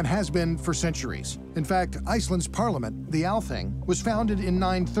stable and has been for centuries. In fact, Iceland's parliament, the Althing, was founded in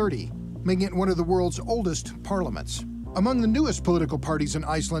 930, making it one of the world's oldest parliaments. Among the newest political parties in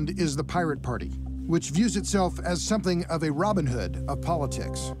Iceland is the Pirate Party, which views itself as something of a Robin Hood of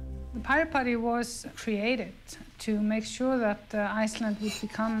politics. The Pirate Party was created to make sure that Iceland would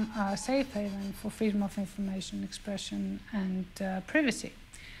become a safe haven for freedom of information, expression, and privacy.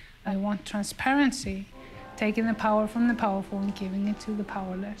 I want transparency, taking the power from the powerful and giving it to the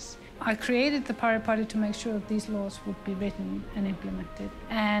powerless. I created the Pirate Party to make sure that these laws would be written and implemented.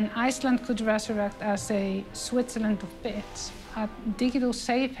 And Iceland could resurrect as a Switzerland of bits, a digital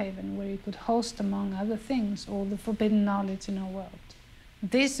safe haven where you could host, among other things, all the forbidden knowledge in our world.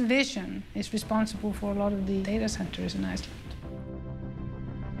 This vision is responsible for a lot of the data centers in Iceland.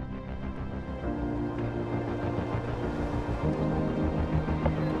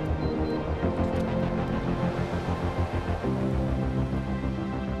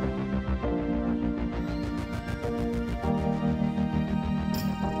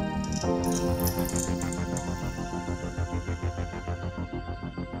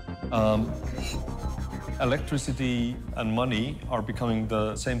 Electricity and money are becoming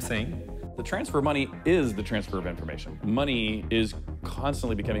the same thing. The transfer of money is the transfer of information. Money is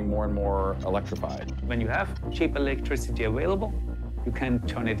constantly becoming more and more electrified. When you have cheap electricity available, you can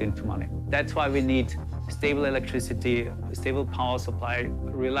turn it into money. That's why we need stable electricity, stable power supply,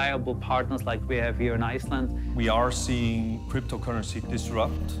 reliable partners like we have here in Iceland. We are seeing cryptocurrency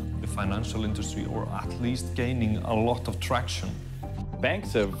disrupt the financial industry, or at least gaining a lot of traction.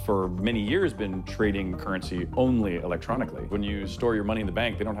 Banks have, for many years, been trading currency only electronically. When you store your money in the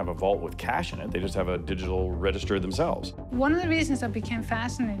bank, they don't have a vault with cash in it. They just have a digital register themselves. One of the reasons I became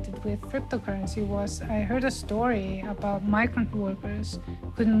fascinated with cryptocurrency was I heard a story about migrant workers who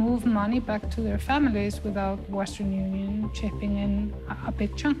could move money back to their families without Western Union chipping in a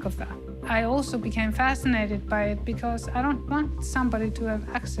big chunk of that. I also became fascinated by it because I don't want somebody to have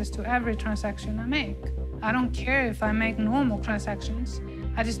access to every transaction I make. I don't care if I make normal transactions.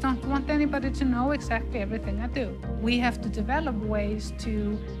 I just don't want anybody to know exactly everything I do. We have to develop ways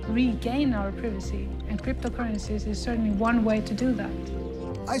to regain our privacy, and cryptocurrencies is certainly one way to do that.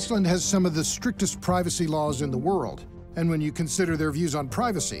 Iceland has some of the strictest privacy laws in the world, and when you consider their views on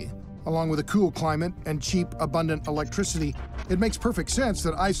privacy, along with a cool climate and cheap, abundant electricity, it makes perfect sense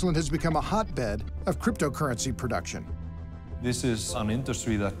that Iceland has become a hotbed of cryptocurrency production. This is an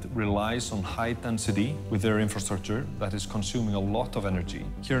industry that relies on high density with their infrastructure that is consuming a lot of energy.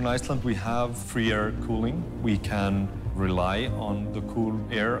 Here in Iceland, we have free air cooling. We can rely on the cool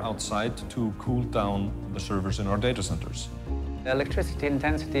air outside to cool down the servers in our data centers. Electricity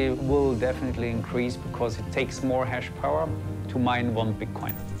intensity will definitely increase because it takes more hash power to mine one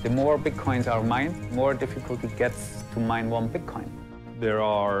Bitcoin. The more Bitcoins are mined, the more difficult it gets to mine one Bitcoin. There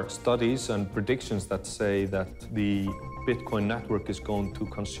are studies and predictions that say that the Bitcoin network is going to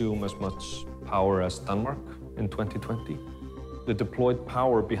consume as much power as Denmark in 2020. The deployed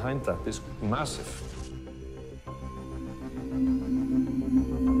power behind that is massive.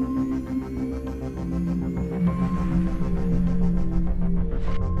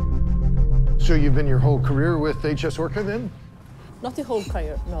 So you've been your whole career with HS Orca then? Not the whole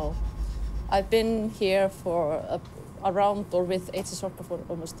career, no. I've been here for around or with HS Orca for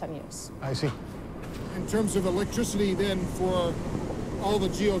almost 10 years. I see. In terms of electricity then for all the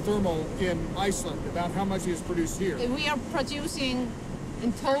geothermal in Iceland, about how much is produced here? We are producing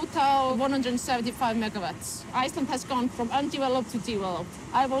in total 175 megawatts. Iceland has gone from undeveloped to developed.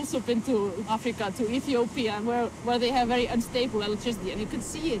 I've also been to Africa, to Ethiopia, where they have very unstable electricity, and you can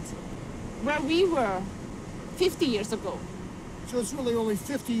see it where we were 50 years ago. So it's really only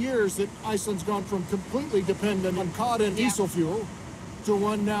 50 years that Iceland's gone from completely dependent on cod and diesel fuel to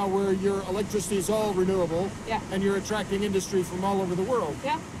one now where your electricity is all renewable, and you're attracting industry from all over the world.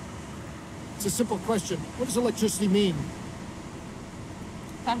 Yeah. It's a simple question. What does electricity mean?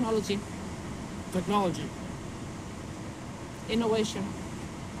 Technology. technology. Innovation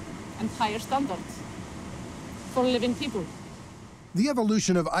and higher standards for living people. The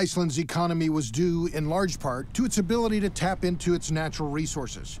evolution of Iceland's economy was due, in large part, to its ability to tap into its natural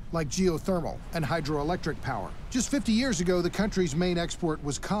resources, like geothermal and hydroelectric power. Just 50 years ago, the country's main export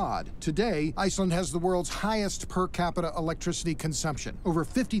was cod. Today, Iceland has the world's highest per capita electricity consumption, over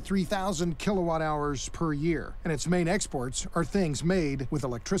 53,000 kilowatt hours per year. And its main exports are things made with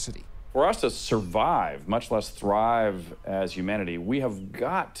electricity. For us to survive, much less thrive as humanity, we have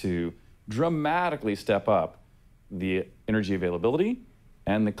got to dramatically step up the energy availability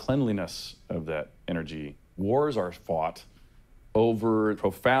and the cleanliness of that energy. Wars are fought over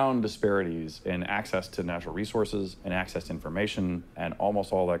profound disparities in access to natural resources and access to information, and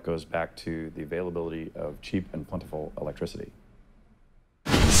almost all that goes back to the availability of cheap and plentiful electricity.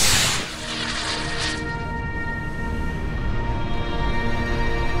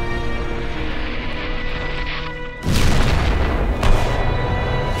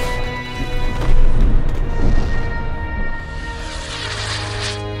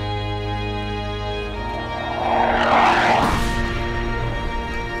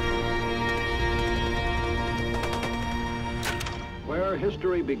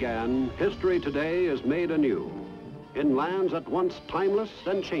 History began, history today is made anew, in lands at once timeless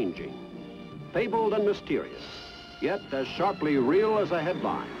and changing, fabled and mysterious, yet as sharply real as a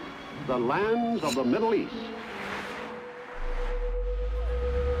headline, the lands of the Middle East.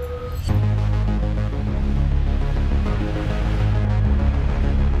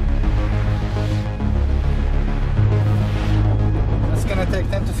 It's gonna take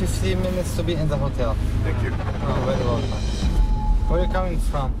 10 to 15 minutes to be in the hotel. Thank you. Oh, very welcome. Where are you coming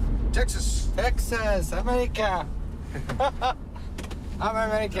from? Texas. Texas, America. I'm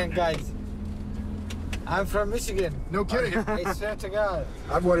American, guys. I'm from Michigan. No kidding. I swear to God.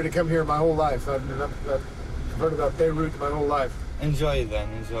 I've wanted to come here my whole life. I've heard about Beirut my whole life. Enjoy it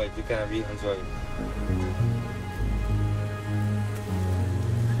then, enjoy it. You're gonna be enjoy it.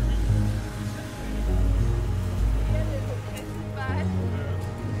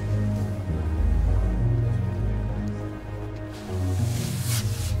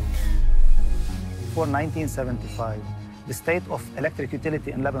 Before 1975, the state of electric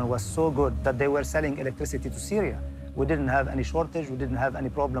utility in Lebanon was so good that they were selling electricity to Syria. We didn't have any shortage, we didn't have any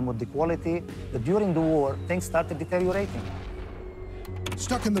problem with the quality. But during the war, things started deteriorating.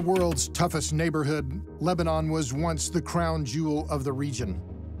 Stuck in the world's toughest neighborhood, Lebanon was once the crown jewel of the region.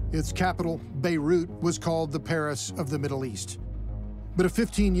 Its capital, Beirut, was called the Paris of the Middle East. But a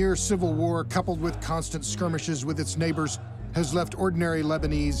 15-year civil war, coupled with constant skirmishes with its neighbors, has left ordinary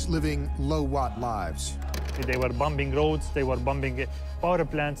Lebanese living low-watt lives. They were bombing roads, they were bombing power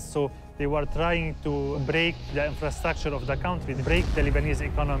plants, so they were trying to break the infrastructure of the country, break the Lebanese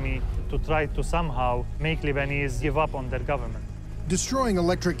economy to try to somehow make Lebanese give up on their government. Destroying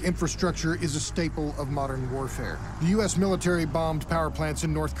electric infrastructure is a staple of modern warfare. The U.S. military bombed power plants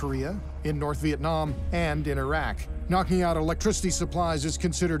in North Korea, in North Vietnam, and in Iraq. Knocking out electricity supplies is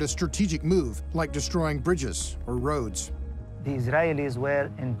considered a strategic move, like destroying bridges or roads. The Israelis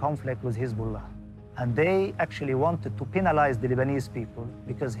were in conflict with Hezbollah, and they actually wanted to penalize the Lebanese people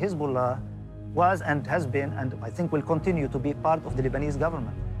because Hezbollah was and has been, and I think will continue to be, part of the Lebanese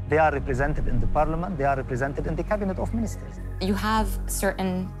government. They are represented in the parliament, they are represented in the cabinet of ministers. You have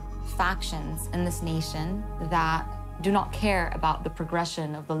certain factions in this nation that do not care about the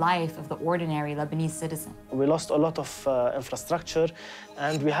progression of the life of the ordinary Lebanese citizen. We lost a lot of infrastructure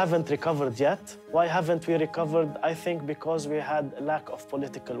and we haven't recovered yet. Why haven't we recovered? I think because we had a lack of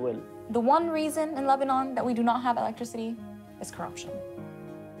political will. The one reason in Lebanon that we do not have electricity is corruption.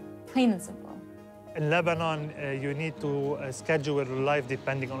 Plain and simple. In Lebanon, you need to schedule your life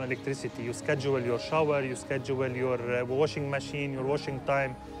depending on electricity. You schedule your shower, you schedule your washing machine, your washing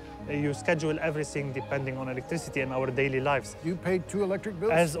time. You schedule everything depending on electricity in our daily lives. You paid 2 electric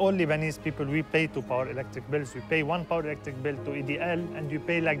bills? As all Lebanese people, we pay 2 power electric bills. We pay 1 power electric bill to EDL, and you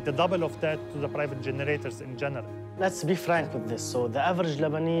pay like the double of that to the private generators in general. Let's be frank with this. So the average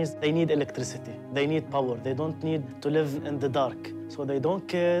Lebanese, they need electricity. They need power. They don't need to live in the dark. So they don't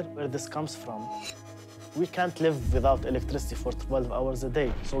care where this comes from. We can't live without electricity for 12 hours a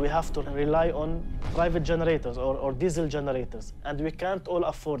day. So we have to rely on private generators or diesel generators, and we can't all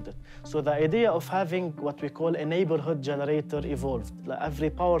afford it. So the idea of having what we call a neighborhood generator evolved. Like every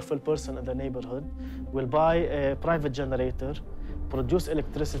powerful person in the neighborhood will buy a private generator, produce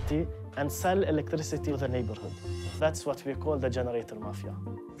electricity, and sell electricity to the neighborhood. That's what we call the generator mafia.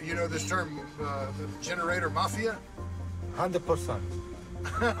 You know this term, the generator mafia? 100%.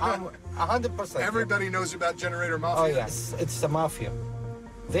 100%. Everybody knows about generator mafia. Oh, yes. It's the mafia.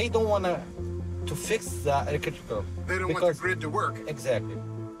 They don't want to to fix the electrical. They don't want the grid to work. Exactly.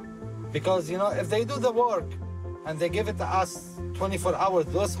 Because, you know, if they do the work and they give it to us 24 hours,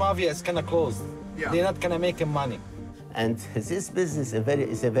 those mafia is gonna close. Yeah. They're not gonna make money. And this business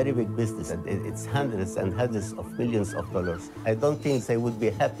is a very big business, and it's hundreds and hundreds of millions of dollars. I don't think they would be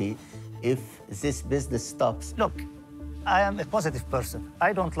happy if this business stops. Look, I am a positive person.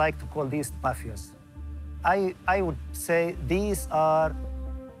 I don't like to call these mafias. I would say these are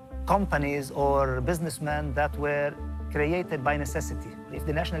companies or businessmen that were created by necessity. If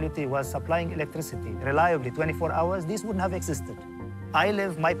the national utility was supplying electricity reliably 24 hours, these wouldn't have existed.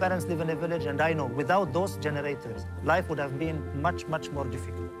 My parents live in a village, and I know without those generators, life would have been much, much more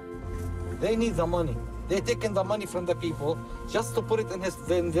difficult. They need the money. They're taking the money from the people just to put it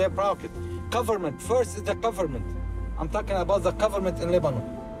in their pocket. Government, first is the government. I'm talking about the government in Lebanon.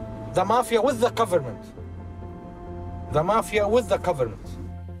 The mafia with the government. The mafia with the government.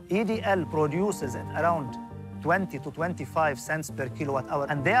 EDL produces at around 20 to 25 cents per kilowatt hour,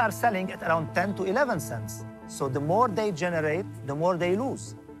 and they are selling at around 10 to 11 cents. So the more they generate, the more they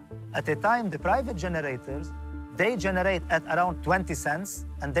lose. At a time, the private generators, they generate at around 20 cents,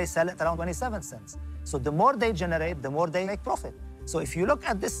 and they sell at around 27 cents. So the more they generate, the more they make profit. So if you look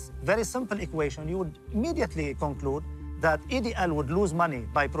at this very simple equation, you would immediately conclude that EDL would lose money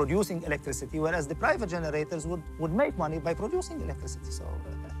by producing electricity, whereas the private generators would make money by producing electricity. So.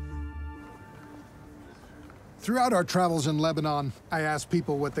 Throughout our travels in Lebanon, I asked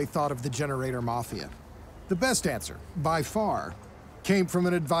people what they thought of the generator mafia. The best answer, by far, came from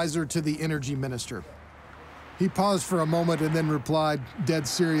an advisor to the energy minister. He paused for a moment and then replied, dead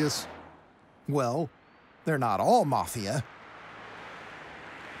serious, "Well, they're not all mafia."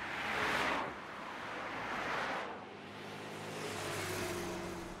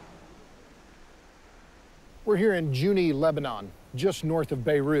 We're here in Juni, Lebanon, just north of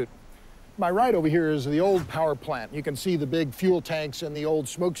Beirut. My right over here is the old power plant. You can see the big fuel tanks and the old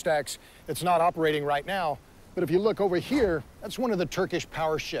smokestacks. It's not operating right now, but if you look over here, that's one of the Turkish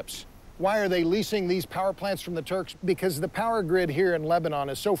power ships. Why are they leasing these power plants from the Turks? Because the power grid here in Lebanon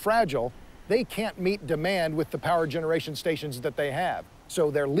is so fragile, they can't meet demand with the power generation stations that they have. So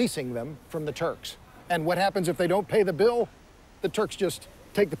they're leasing them from the Turks. And what happens if they don't pay the bill? The Turks just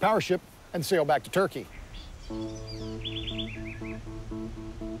take the power ship and sail back to Turkey.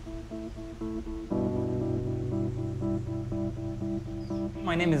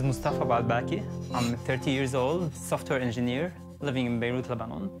 My name is Mustafa Balbaki. I'm 30 years old, software engineer, living in Beirut,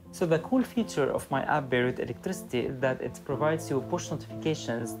 Lebanon. So the cool feature of my app, Beirut Electricity, is that it provides you push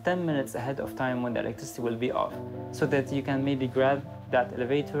notifications 10 minutes ahead of time when the electricity will be off, so that you can maybe grab that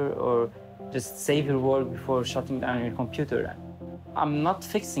elevator or just save your work before shutting down your computer. I'm not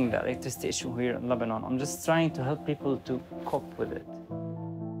fixing the electricity issue here in Lebanon. I'm just trying to help people to cope with it.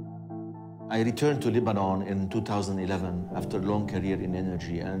 I returned to Lebanon in 2011 after a long career in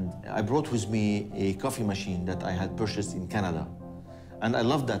energy, and I brought with me a coffee machine that I had purchased in Canada. And I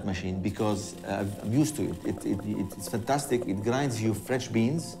love that machine because I'm used to it. It's fantastic. It grinds you fresh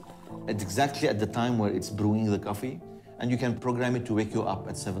beans exactly at the time where it's brewing the coffee, and you can program it to wake you up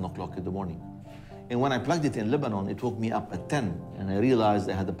at 7 o'clock in the morning. And when I plugged it in Lebanon, it woke me up at 10, and I realized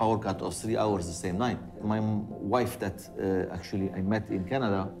I had a power cut of 3 hours the same night. My wife that actually I met in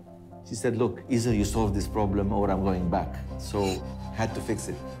Canada, she said, look, either you solve this problem or I'm going back. So I had to fix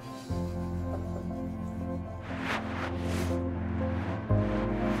it.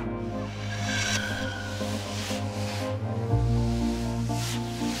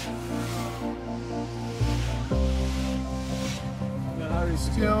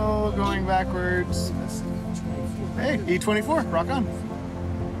 Still going backwards. Hey, E24, rock on.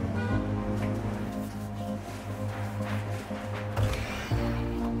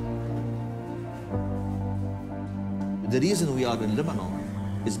 The reason we are in Lebanon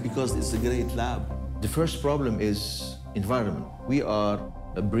is because it's a great lab. The first problem is environment. We are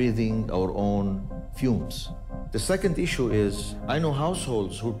breathing our own fumes. The second issue is, I know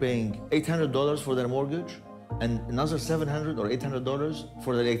households who are paying $800 for their mortgage and another $700 or $800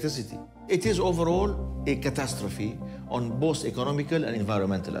 for the electricity. It is overall a catastrophe on both economical and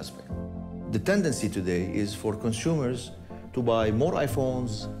environmental aspect. The tendency today is for consumers to buy more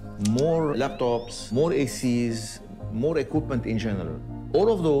iPhones, more laptops, more ACs, more equipment in general. All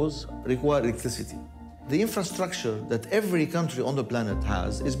of those require electricity. The infrastructure that every country on the planet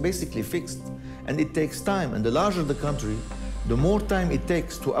has is basically fixed, and it takes time. And the larger the country, the more time it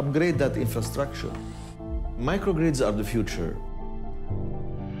takes to upgrade that infrastructure. Microgrids are the future.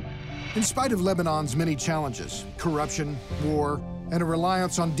 In spite of Lebanon's many challenges, corruption, war, and a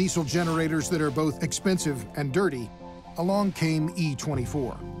reliance on diesel generators that are both expensive and dirty, along came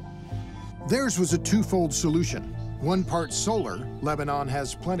E24. Theirs was a twofold solution. One part solar, Lebanon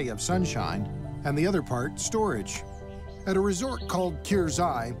has plenty of sunshine, and the other part storage. At a resort called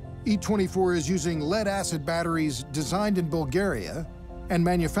Kirzai, E24 is using lead-acid batteries designed in Bulgaria and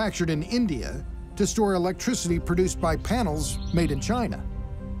manufactured in India to store electricity produced by panels made in China.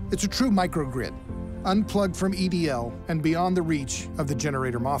 It's a true microgrid, unplugged from EDL and beyond the reach of the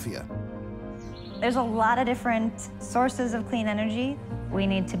generator mafia. There's a lot of different sources of clean energy. We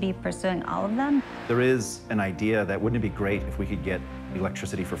need to be pursuing all of them. There is an idea that wouldn't it be great if we could get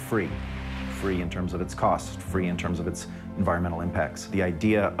electricity for free? Free in terms of its cost, free in terms of its environmental impacts. The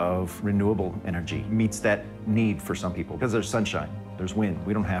idea of renewable energy meets that need for some people because there's sunshine, there's wind.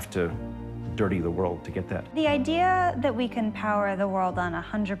 We don't have to dirty the world to get that. The idea that we can power the world on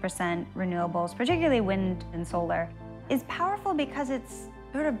 100% renewables, particularly wind and solar, is powerful because it's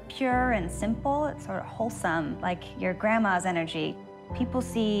sort of pure and simple. It's sort of wholesome, like your grandma's energy. People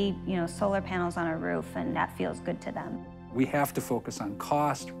see, solar panels on a roof, and that feels good to them. We have to focus on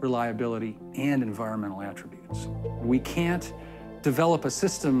cost, reliability, and environmental attributes. We can't develop a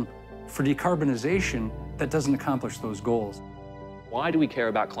system for decarbonization that doesn't accomplish those goals. Why do we care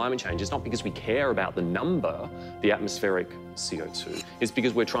about climate change? It's not because we care about the number, the atmospheric CO2. It's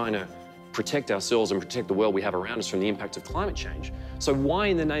because we're trying to protect ourselves and protect the world we have around us from the impact of climate change. So why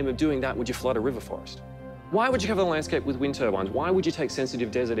in the name of doing that would you flood a river forest? Why would you cover the landscape with wind turbines? Why would you take sensitive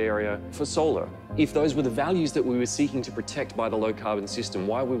desert area for solar? If those were the values that we were seeking to protect by the low carbon system,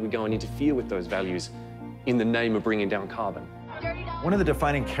 why would we go and interfere with those values in the name of bringing down carbon? One of the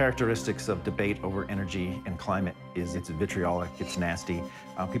defining characteristics of debate over energy and climate is it's vitriolic, it's nasty.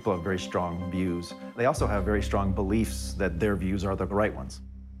 People have very strong views. They also have very strong beliefs that their views are the right ones.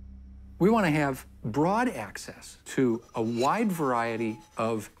 We want to have broad access to a wide variety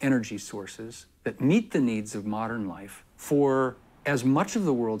of energy sources that meet the needs of modern life for as much of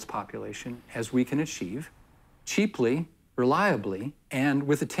the world's population as we can achieve, cheaply, reliably, and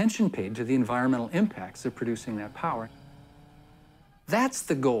with attention paid to the environmental impacts of producing that power. That's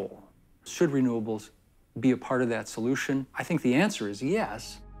the goal. Should renewables be a part of that solution? I think the answer is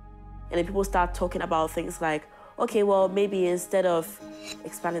yes. And then people start talking about things like, okay, well, maybe instead of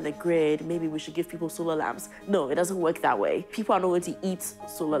expanding the grid, maybe we should give people solar lamps. No, it doesn't work that way. People are not going to eat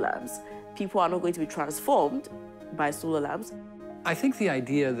solar lamps. People are not going to be transformed by solar lamps. I think the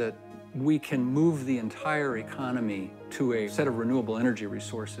idea that we can move the entire economy to a set of renewable energy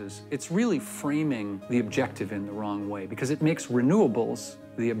resources, it's really framing the objective in the wrong way because it makes renewables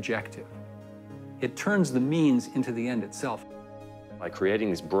the objective. It turns the means into the end itself. By creating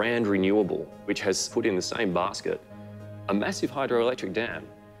this brand renewable, which has put in the same basket a massive hydroelectric dam,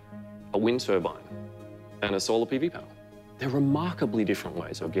 a wind turbine, and a solar PV panel. They're remarkably different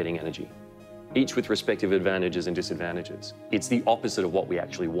ways of getting energy, each with respective advantages and disadvantages. It's the opposite of what we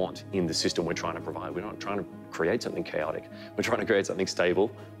actually want in the system we're trying to provide. We're not trying to create something chaotic. We're trying to create something stable,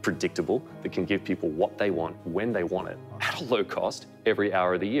 predictable, that can give people what they want, when they want it, at a low cost, every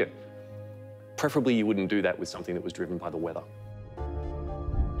hour of the year. Preferably, you wouldn't do that with something that was driven by the weather.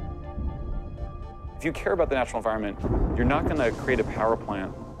 If you care about the natural environment, you're not going to create a power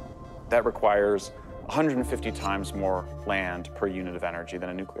plant that requires 150 times more land per unit of energy than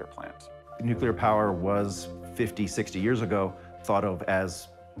a nuclear plant. Nuclear power was 50, 60 years ago thought of as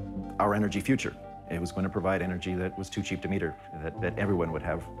our energy future. It was going to provide energy that was too cheap to meter, that everyone would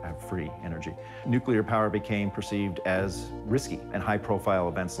have free energy. Nuclear power became perceived as risky, and high-profile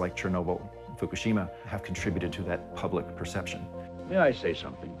events like Chernobyl and Fukushima have contributed to that public perception. May I say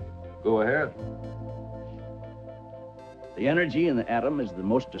something? Go ahead. The energy in the atom is the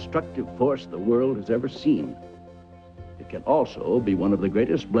most destructive force the world has ever seen. It can also be one of the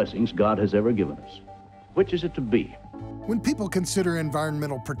greatest blessings God has ever given us. Which is it to be? When people consider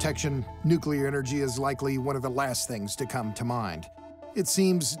environmental protection, nuclear energy is likely one of the last things to come to mind. It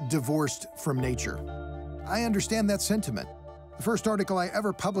seems divorced from nature. I understand that sentiment. The first article I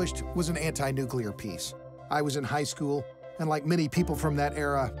ever published was an anti-nuclear piece. I was in high school, and like many people from that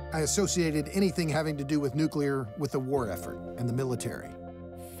era, I associated anything having to do with nuclear with the war effort and the military.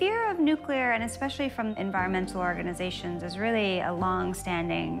 Fear of nuclear, and especially from environmental organizations, is really a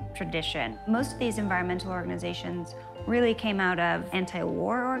long-standing tradition. Most of these environmental organizations really came out of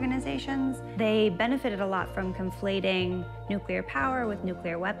anti-war organizations. They benefited a lot from conflating nuclear power with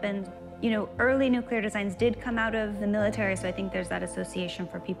nuclear weapons. Early nuclear designs did come out of the military, so I think there's that association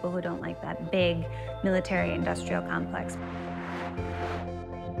for people who don't like that big military-industrial complex.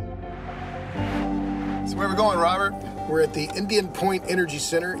 So where are we going, Robert? We're at the Indian Point Energy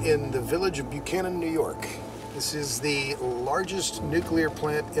Center in the village of Buchanan, New York. This is the largest nuclear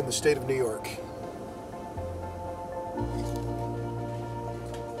plant in the state of New York.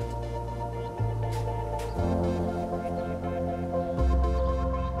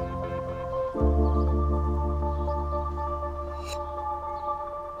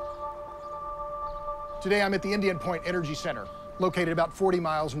 Today I'm at the Indian Point Energy Center, located about 40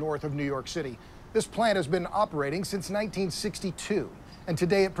 miles north of New York City. This plant has been operating since 1962, and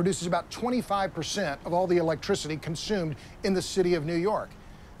today it produces about 25% of all the electricity consumed in the city of New York.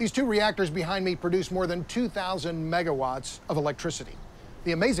 These two reactors behind me produce more than 2,000 megawatts of electricity.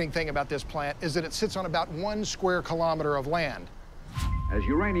 The amazing thing about this plant is that it sits on about 1 square kilometer of land. As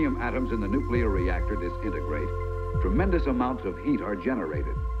uranium atoms in the nuclear reactor disintegrate, tremendous amounts of heat are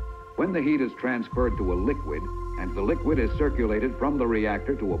generated. When the heat is transferred to a liquid, and the liquid is circulated from the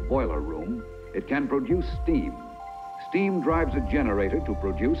reactor to a boiler room, it can produce steam. Steam drives a generator to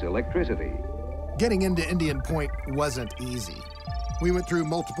produce electricity. Getting into Indian Point wasn't easy. We went through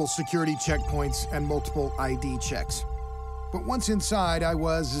multiple security checkpoints and multiple ID checks. But once inside, I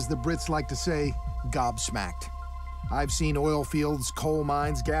was, as the Brits like to say, gobsmacked. I've seen oil fields, coal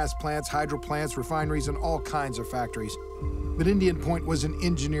mines, gas plants, hydro plants, refineries, and all kinds of factories. But Indian Point was an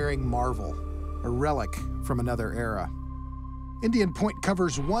engineering marvel, a relic from another era. Indian Point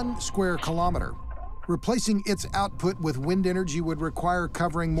covers 1 square kilometer. Replacing its output with wind energy would require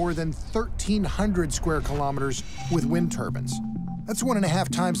covering more than 1,300 square kilometers with wind turbines. That's 1.5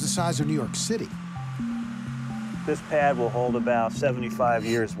 times the size of New York City. This pad will hold about 75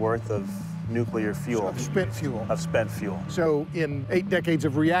 years worth of nuclear fuel. Of spent fuel. Of spent fuel. So in 8 decades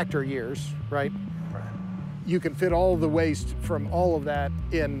of reactor years, right? You can fit all of the waste from all of that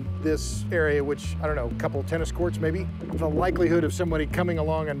in this area, which, I don't know, a couple tennis courts maybe? The likelihood of somebody coming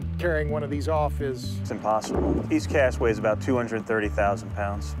along and carrying one of these off is... It's impossible. Each cask weighs about 230,000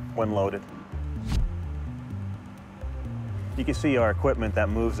 pounds when loaded. You can see our equipment that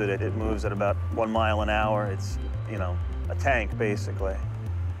moves it. It moves at about 1 mile an hour. It's, you know, a tank, basically.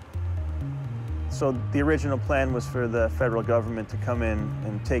 So the original plan was for the federal government to come in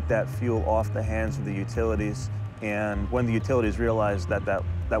and take that fuel off the hands of the utilities. And when the utilities realized that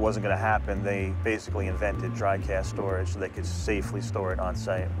that wasn't going to happen, they basically invented dry cask storage so they could safely store it on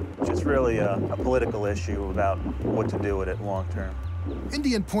site, which is really a political issue about what to do with it long term.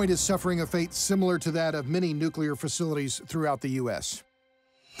 Indian Point is suffering a fate similar to that of many nuclear facilities throughout the U.S.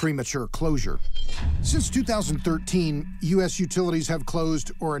 Premature closure. Since 2013, U.S. utilities have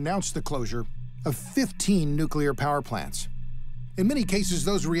closed or announced the closure of 15 nuclear power plants. In many cases,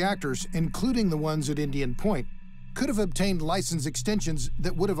 those reactors, including the ones at Indian Point, could have obtained license extensions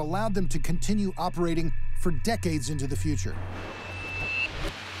that would have allowed them to continue operating for decades into the future.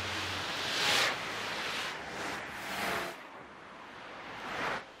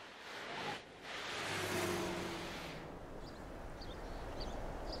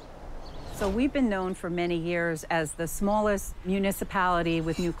 So we've been known for many years as the smallest municipality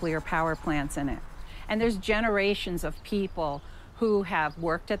with nuclear power plants in it. And there's generations of people who have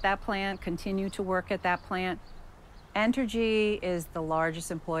worked at that plant, continue to work at that plant. Entergy is the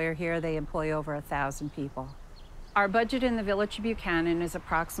largest employer here. They employ over 1,000 people. Our budget in the Village of Buchanan is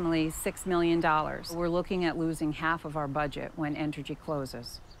approximately $6 million. We're looking at losing half of our budget when Entergy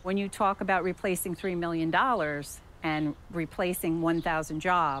closes. When you talk about replacing $3 million and replacing 1,000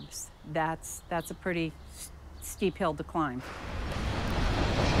 jobs, that's a pretty steep hill to climb.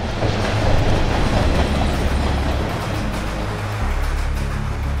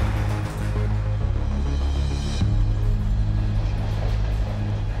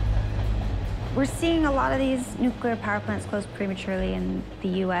 We're seeing a lot of these nuclear power plants close prematurely in the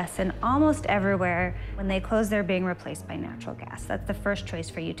US, and almost everywhere, when they close, they're being replaced by natural gas. That's the first choice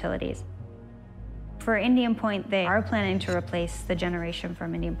for utilities. For Indian Point, they are planning to replace the generation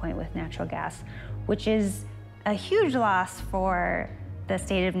from Indian Point with natural gas, which is a huge loss for the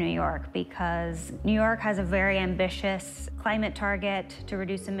state of New York because New York has a very ambitious climate target to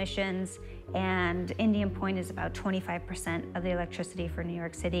reduce emissions, and Indian Point is about 25% of the electricity for New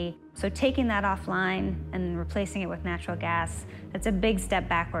York City. So taking that offline and replacing it with natural gas, that's a big step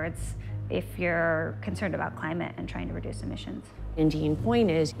backwards if you're concerned about climate and trying to reduce emissions. Indian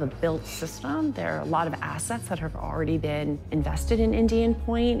Point is the built system. There are a lot of assets that have already been invested in Indian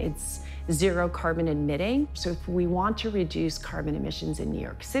Point. It's zero carbon emitting. So if we want to reduce carbon emissions in New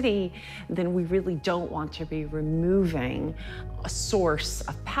York City, then we really don't want to be removing a source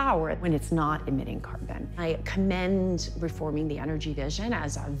of power when it's not emitting carbon. I commend reforming the energy vision,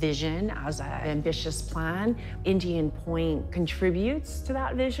 as an ambitious plan. Indian Point contributes to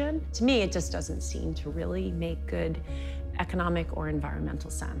that vision. To me, it just doesn't seem to really make good economic or environmental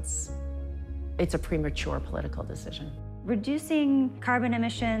sense. It's a premature political decision. Reducing carbon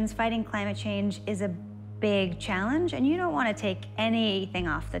emissions, fighting climate change is a big challenge, and you don't want to take anything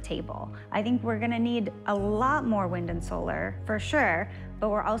off the table. I think we're going to need a lot more wind and solar, for sure, but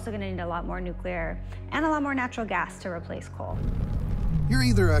we're also going to need a lot more nuclear and a lot more natural gas to replace coal. You're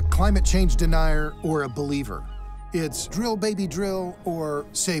either a climate change denier or a believer. It's drill, baby, drill, or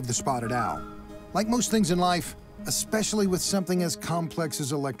save the spotted owl. Like most things in life, especially with something as complex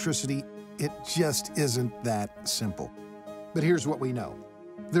as electricity, it just isn't that simple. But here's what we know.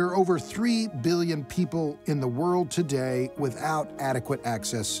 There are over 3 billion people in the world today without adequate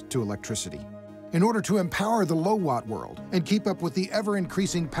access to electricity. In order to empower the low-watt world and keep up with the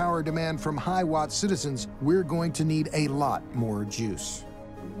ever-increasing power demand from high-watt citizens, we're going to need a lot more juice.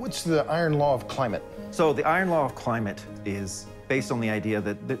 What's the iron law of climate? So the iron law of climate is based on the idea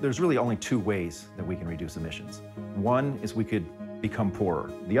that there's really only 2 ways that we can reduce emissions. One is we could become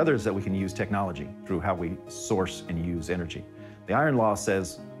poorer. The other is that we can use technology through how we source and use energy. The iron law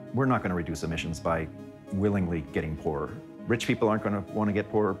says we're not going to reduce emissions by willingly getting poorer. Rich people aren't going to want to get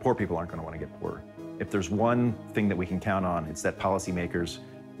poorer. Poor people aren't going to want to get poorer. If there's one thing that we can count on, it's that policymakers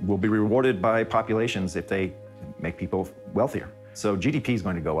will be rewarded by populations if they make people wealthier. So GDP is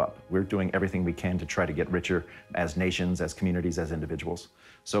going to go up. We're doing everything we can to try to get richer as nations, as communities, as individuals.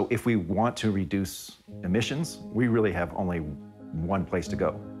 So if we want to reduce emissions, we really have only one place to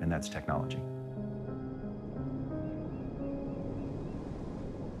go, and that's technology.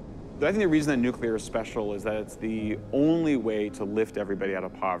 I think the reason that nuclear is special is that it's the only way to lift everybody out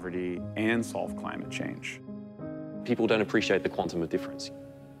of poverty and solve climate change. People don't appreciate the quantum of difference.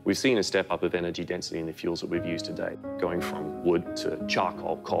 We've seen a step up of energy density in the fuels that we've used today, going from wood to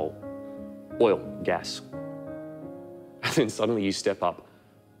charcoal, coal, oil, gas. And then suddenly you step up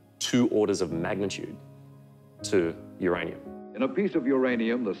 2 orders of magnitude to uranium. In a piece of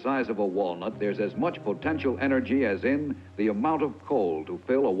uranium the size of a walnut, there's as much potential energy as in the amount of coal to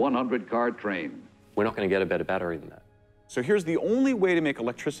fill a 100-car train. We're not going to get a better battery than that. So here's the only way to make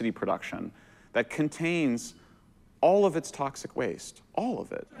electricity production that contains all of its toxic waste, all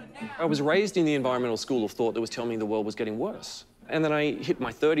of it. I was raised in the environmental school of thought that was telling me the world was getting worse. And then I hit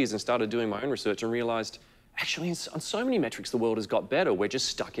my 30s and started doing my own research and realized, actually, on so many metrics, the world has got better. We're just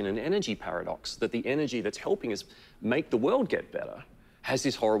stuck in an energy paradox, that the energy that's helping us make the world get better has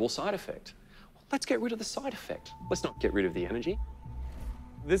this horrible side effect. Well, let's get rid of the side effect. Let's not get rid of the energy.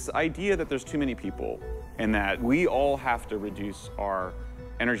 This idea that there's too many people and that we all have to reduce our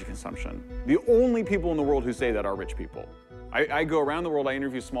energy consumption. The only people in the world who say that are rich people. I go around the world, I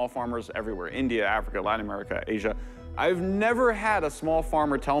interview small farmers everywhere, India, Africa, Latin America, Asia. I've never had a small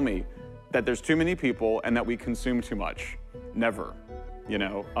farmer tell me that there's too many people and that we consume too much. Never, you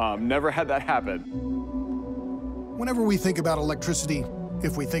know, never had that happen. Whenever we think about electricity,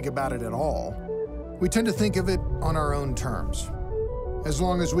 if we think about it at all, we tend to think of it on our own terms. As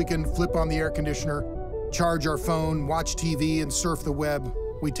long as we can flip on the air conditioner, charge our phone, watch TV, and surf the web,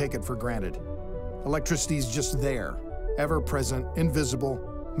 we take it for granted. Electricity's just there, ever-present,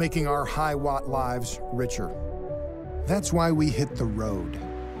 invisible, making our high-watt lives richer. That's why we hit the road.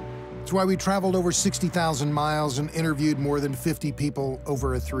 It's why we traveled over 60,000 miles and interviewed more than 50 people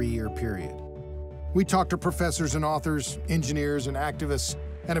over a 3-year period. We talked to professors and authors, engineers and activists,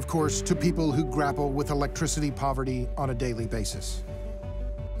 and of course, to people who grapple with electricity poverty on a daily basis.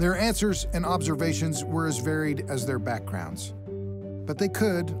 Their answers and observations were as varied as their backgrounds, but they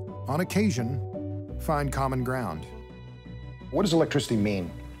could, on occasion, find common ground. What does electricity mean?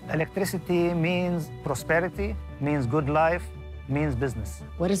 Electricity means prosperity, means good life, means business.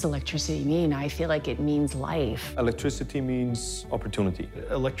 What does electricity mean? I feel like it means life. Electricity means opportunity.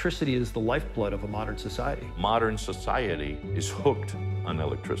 Electricity is the lifeblood of a modern society. Modern society is hooked on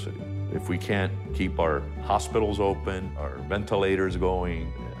electricity. If we can't keep our hospitals open, our ventilators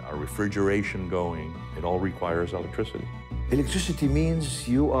going, our refrigeration going, it all requires electricity. Electricity means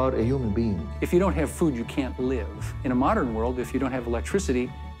you are a human being. If you don't have food, you can't live. In a modern world, if you don't have electricity,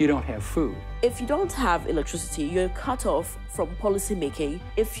 you don't have food. If you don't have electricity, you're cut off from policy making.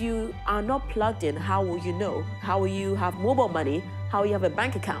 If you are not plugged in, how will you know? How will you have mobile money? How will you have a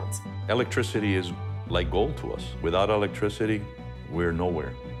bank account? Electricity is like gold to us. Without electricity, we're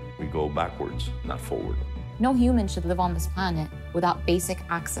nowhere. We go backwards, not forward. No human should live on this planet without basic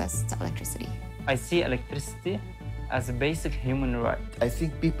access to electricity. I see electricity as a basic human right. I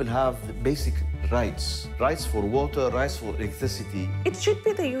think people have basic rights. Rights for water, rights for electricity. It should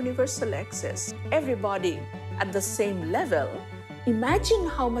be the universal access. Everybody at the same level. Imagine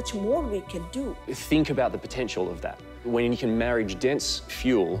how much more we can do. Think about the potential of that. When you can marry dense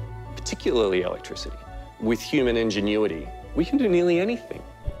fuel, particularly electricity, with human ingenuity, we can do nearly anything.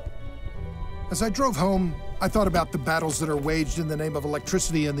 As I drove home, I thought about the battles that are waged in the name of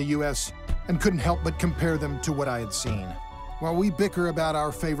electricity in the U.S. and couldn't help but compare them to what I had seen. While we bicker about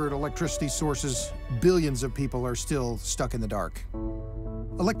our favorite electricity sources, billions of people are still stuck in the dark.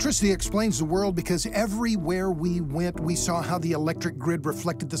 Electricity explains the world because everywhere we went, we saw how the electric grid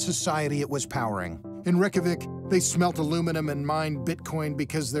reflected the society it was powering. In Reykjavik, they smelt aluminum and mined Bitcoin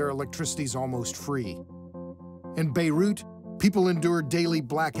because their electricity's almost free. In Beirut, people endure daily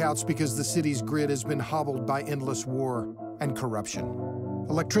blackouts because the city's grid has been hobbled by endless war and corruption.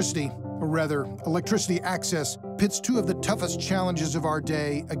 Electricity, or rather, electricity access, pits two of the toughest challenges of our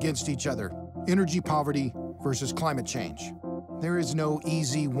day against each other: energy poverty versus climate change. There is no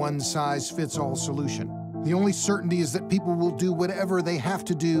easy one-size-fits-all solution. The only certainty is that people will do whatever they have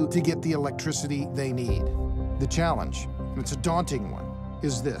to do to get the electricity they need. The challenge, and it's a daunting one,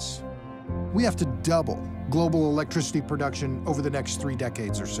 is this: we have to double global electricity production over the next 3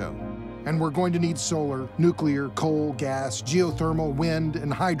 decades or so. And we're going to need solar, nuclear, coal, gas, geothermal, wind,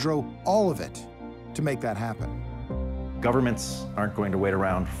 and hydro, all of it, to make that happen. Governments aren't going to wait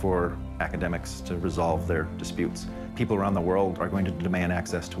around for academics to resolve their disputes. People around the world are going to demand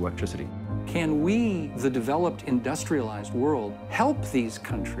access to electricity. Can we, the developed industrialized world, help these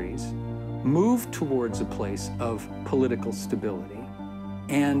countries move towards a place of political stability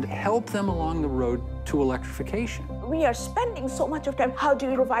and help them along the road to electrification? We are spending so much of time. How do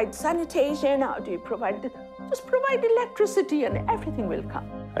you provide sanitation? How do you provide just provide electricity and everything will come.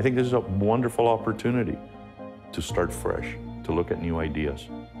 I think this is a wonderful opportunity to start fresh, to look at new ideas,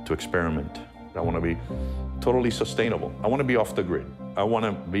 to experiment. I want to be totally sustainable. I want to be off the grid. I want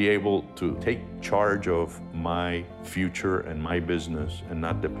to be able to take charge of my future and my business and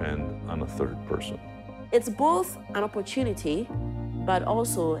not depend on a third person. It's both an opportunity, but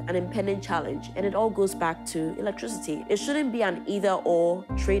also an impending challenge, and it all goes back to electricity. It shouldn't be an either-or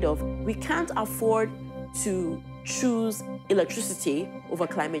trade-off. We can't afford to choose electricity over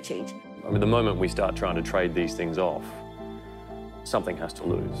climate change. I mean, the moment we start trying to trade these things off, something has to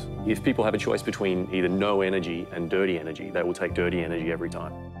lose. If people have a choice between either no energy and dirty energy, they will take dirty energy every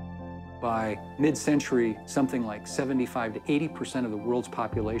time. By mid-century, something like 75 to 80% of the world's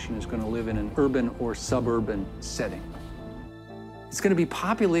population is going to live in an urban or suburban setting. It's going to be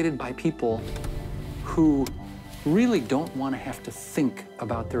populated by people who really don't want to have to think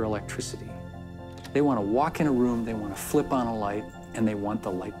about their electricity. They want to walk in a room, they want to flip on a light, and they want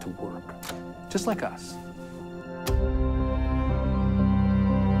the light to work, just like us.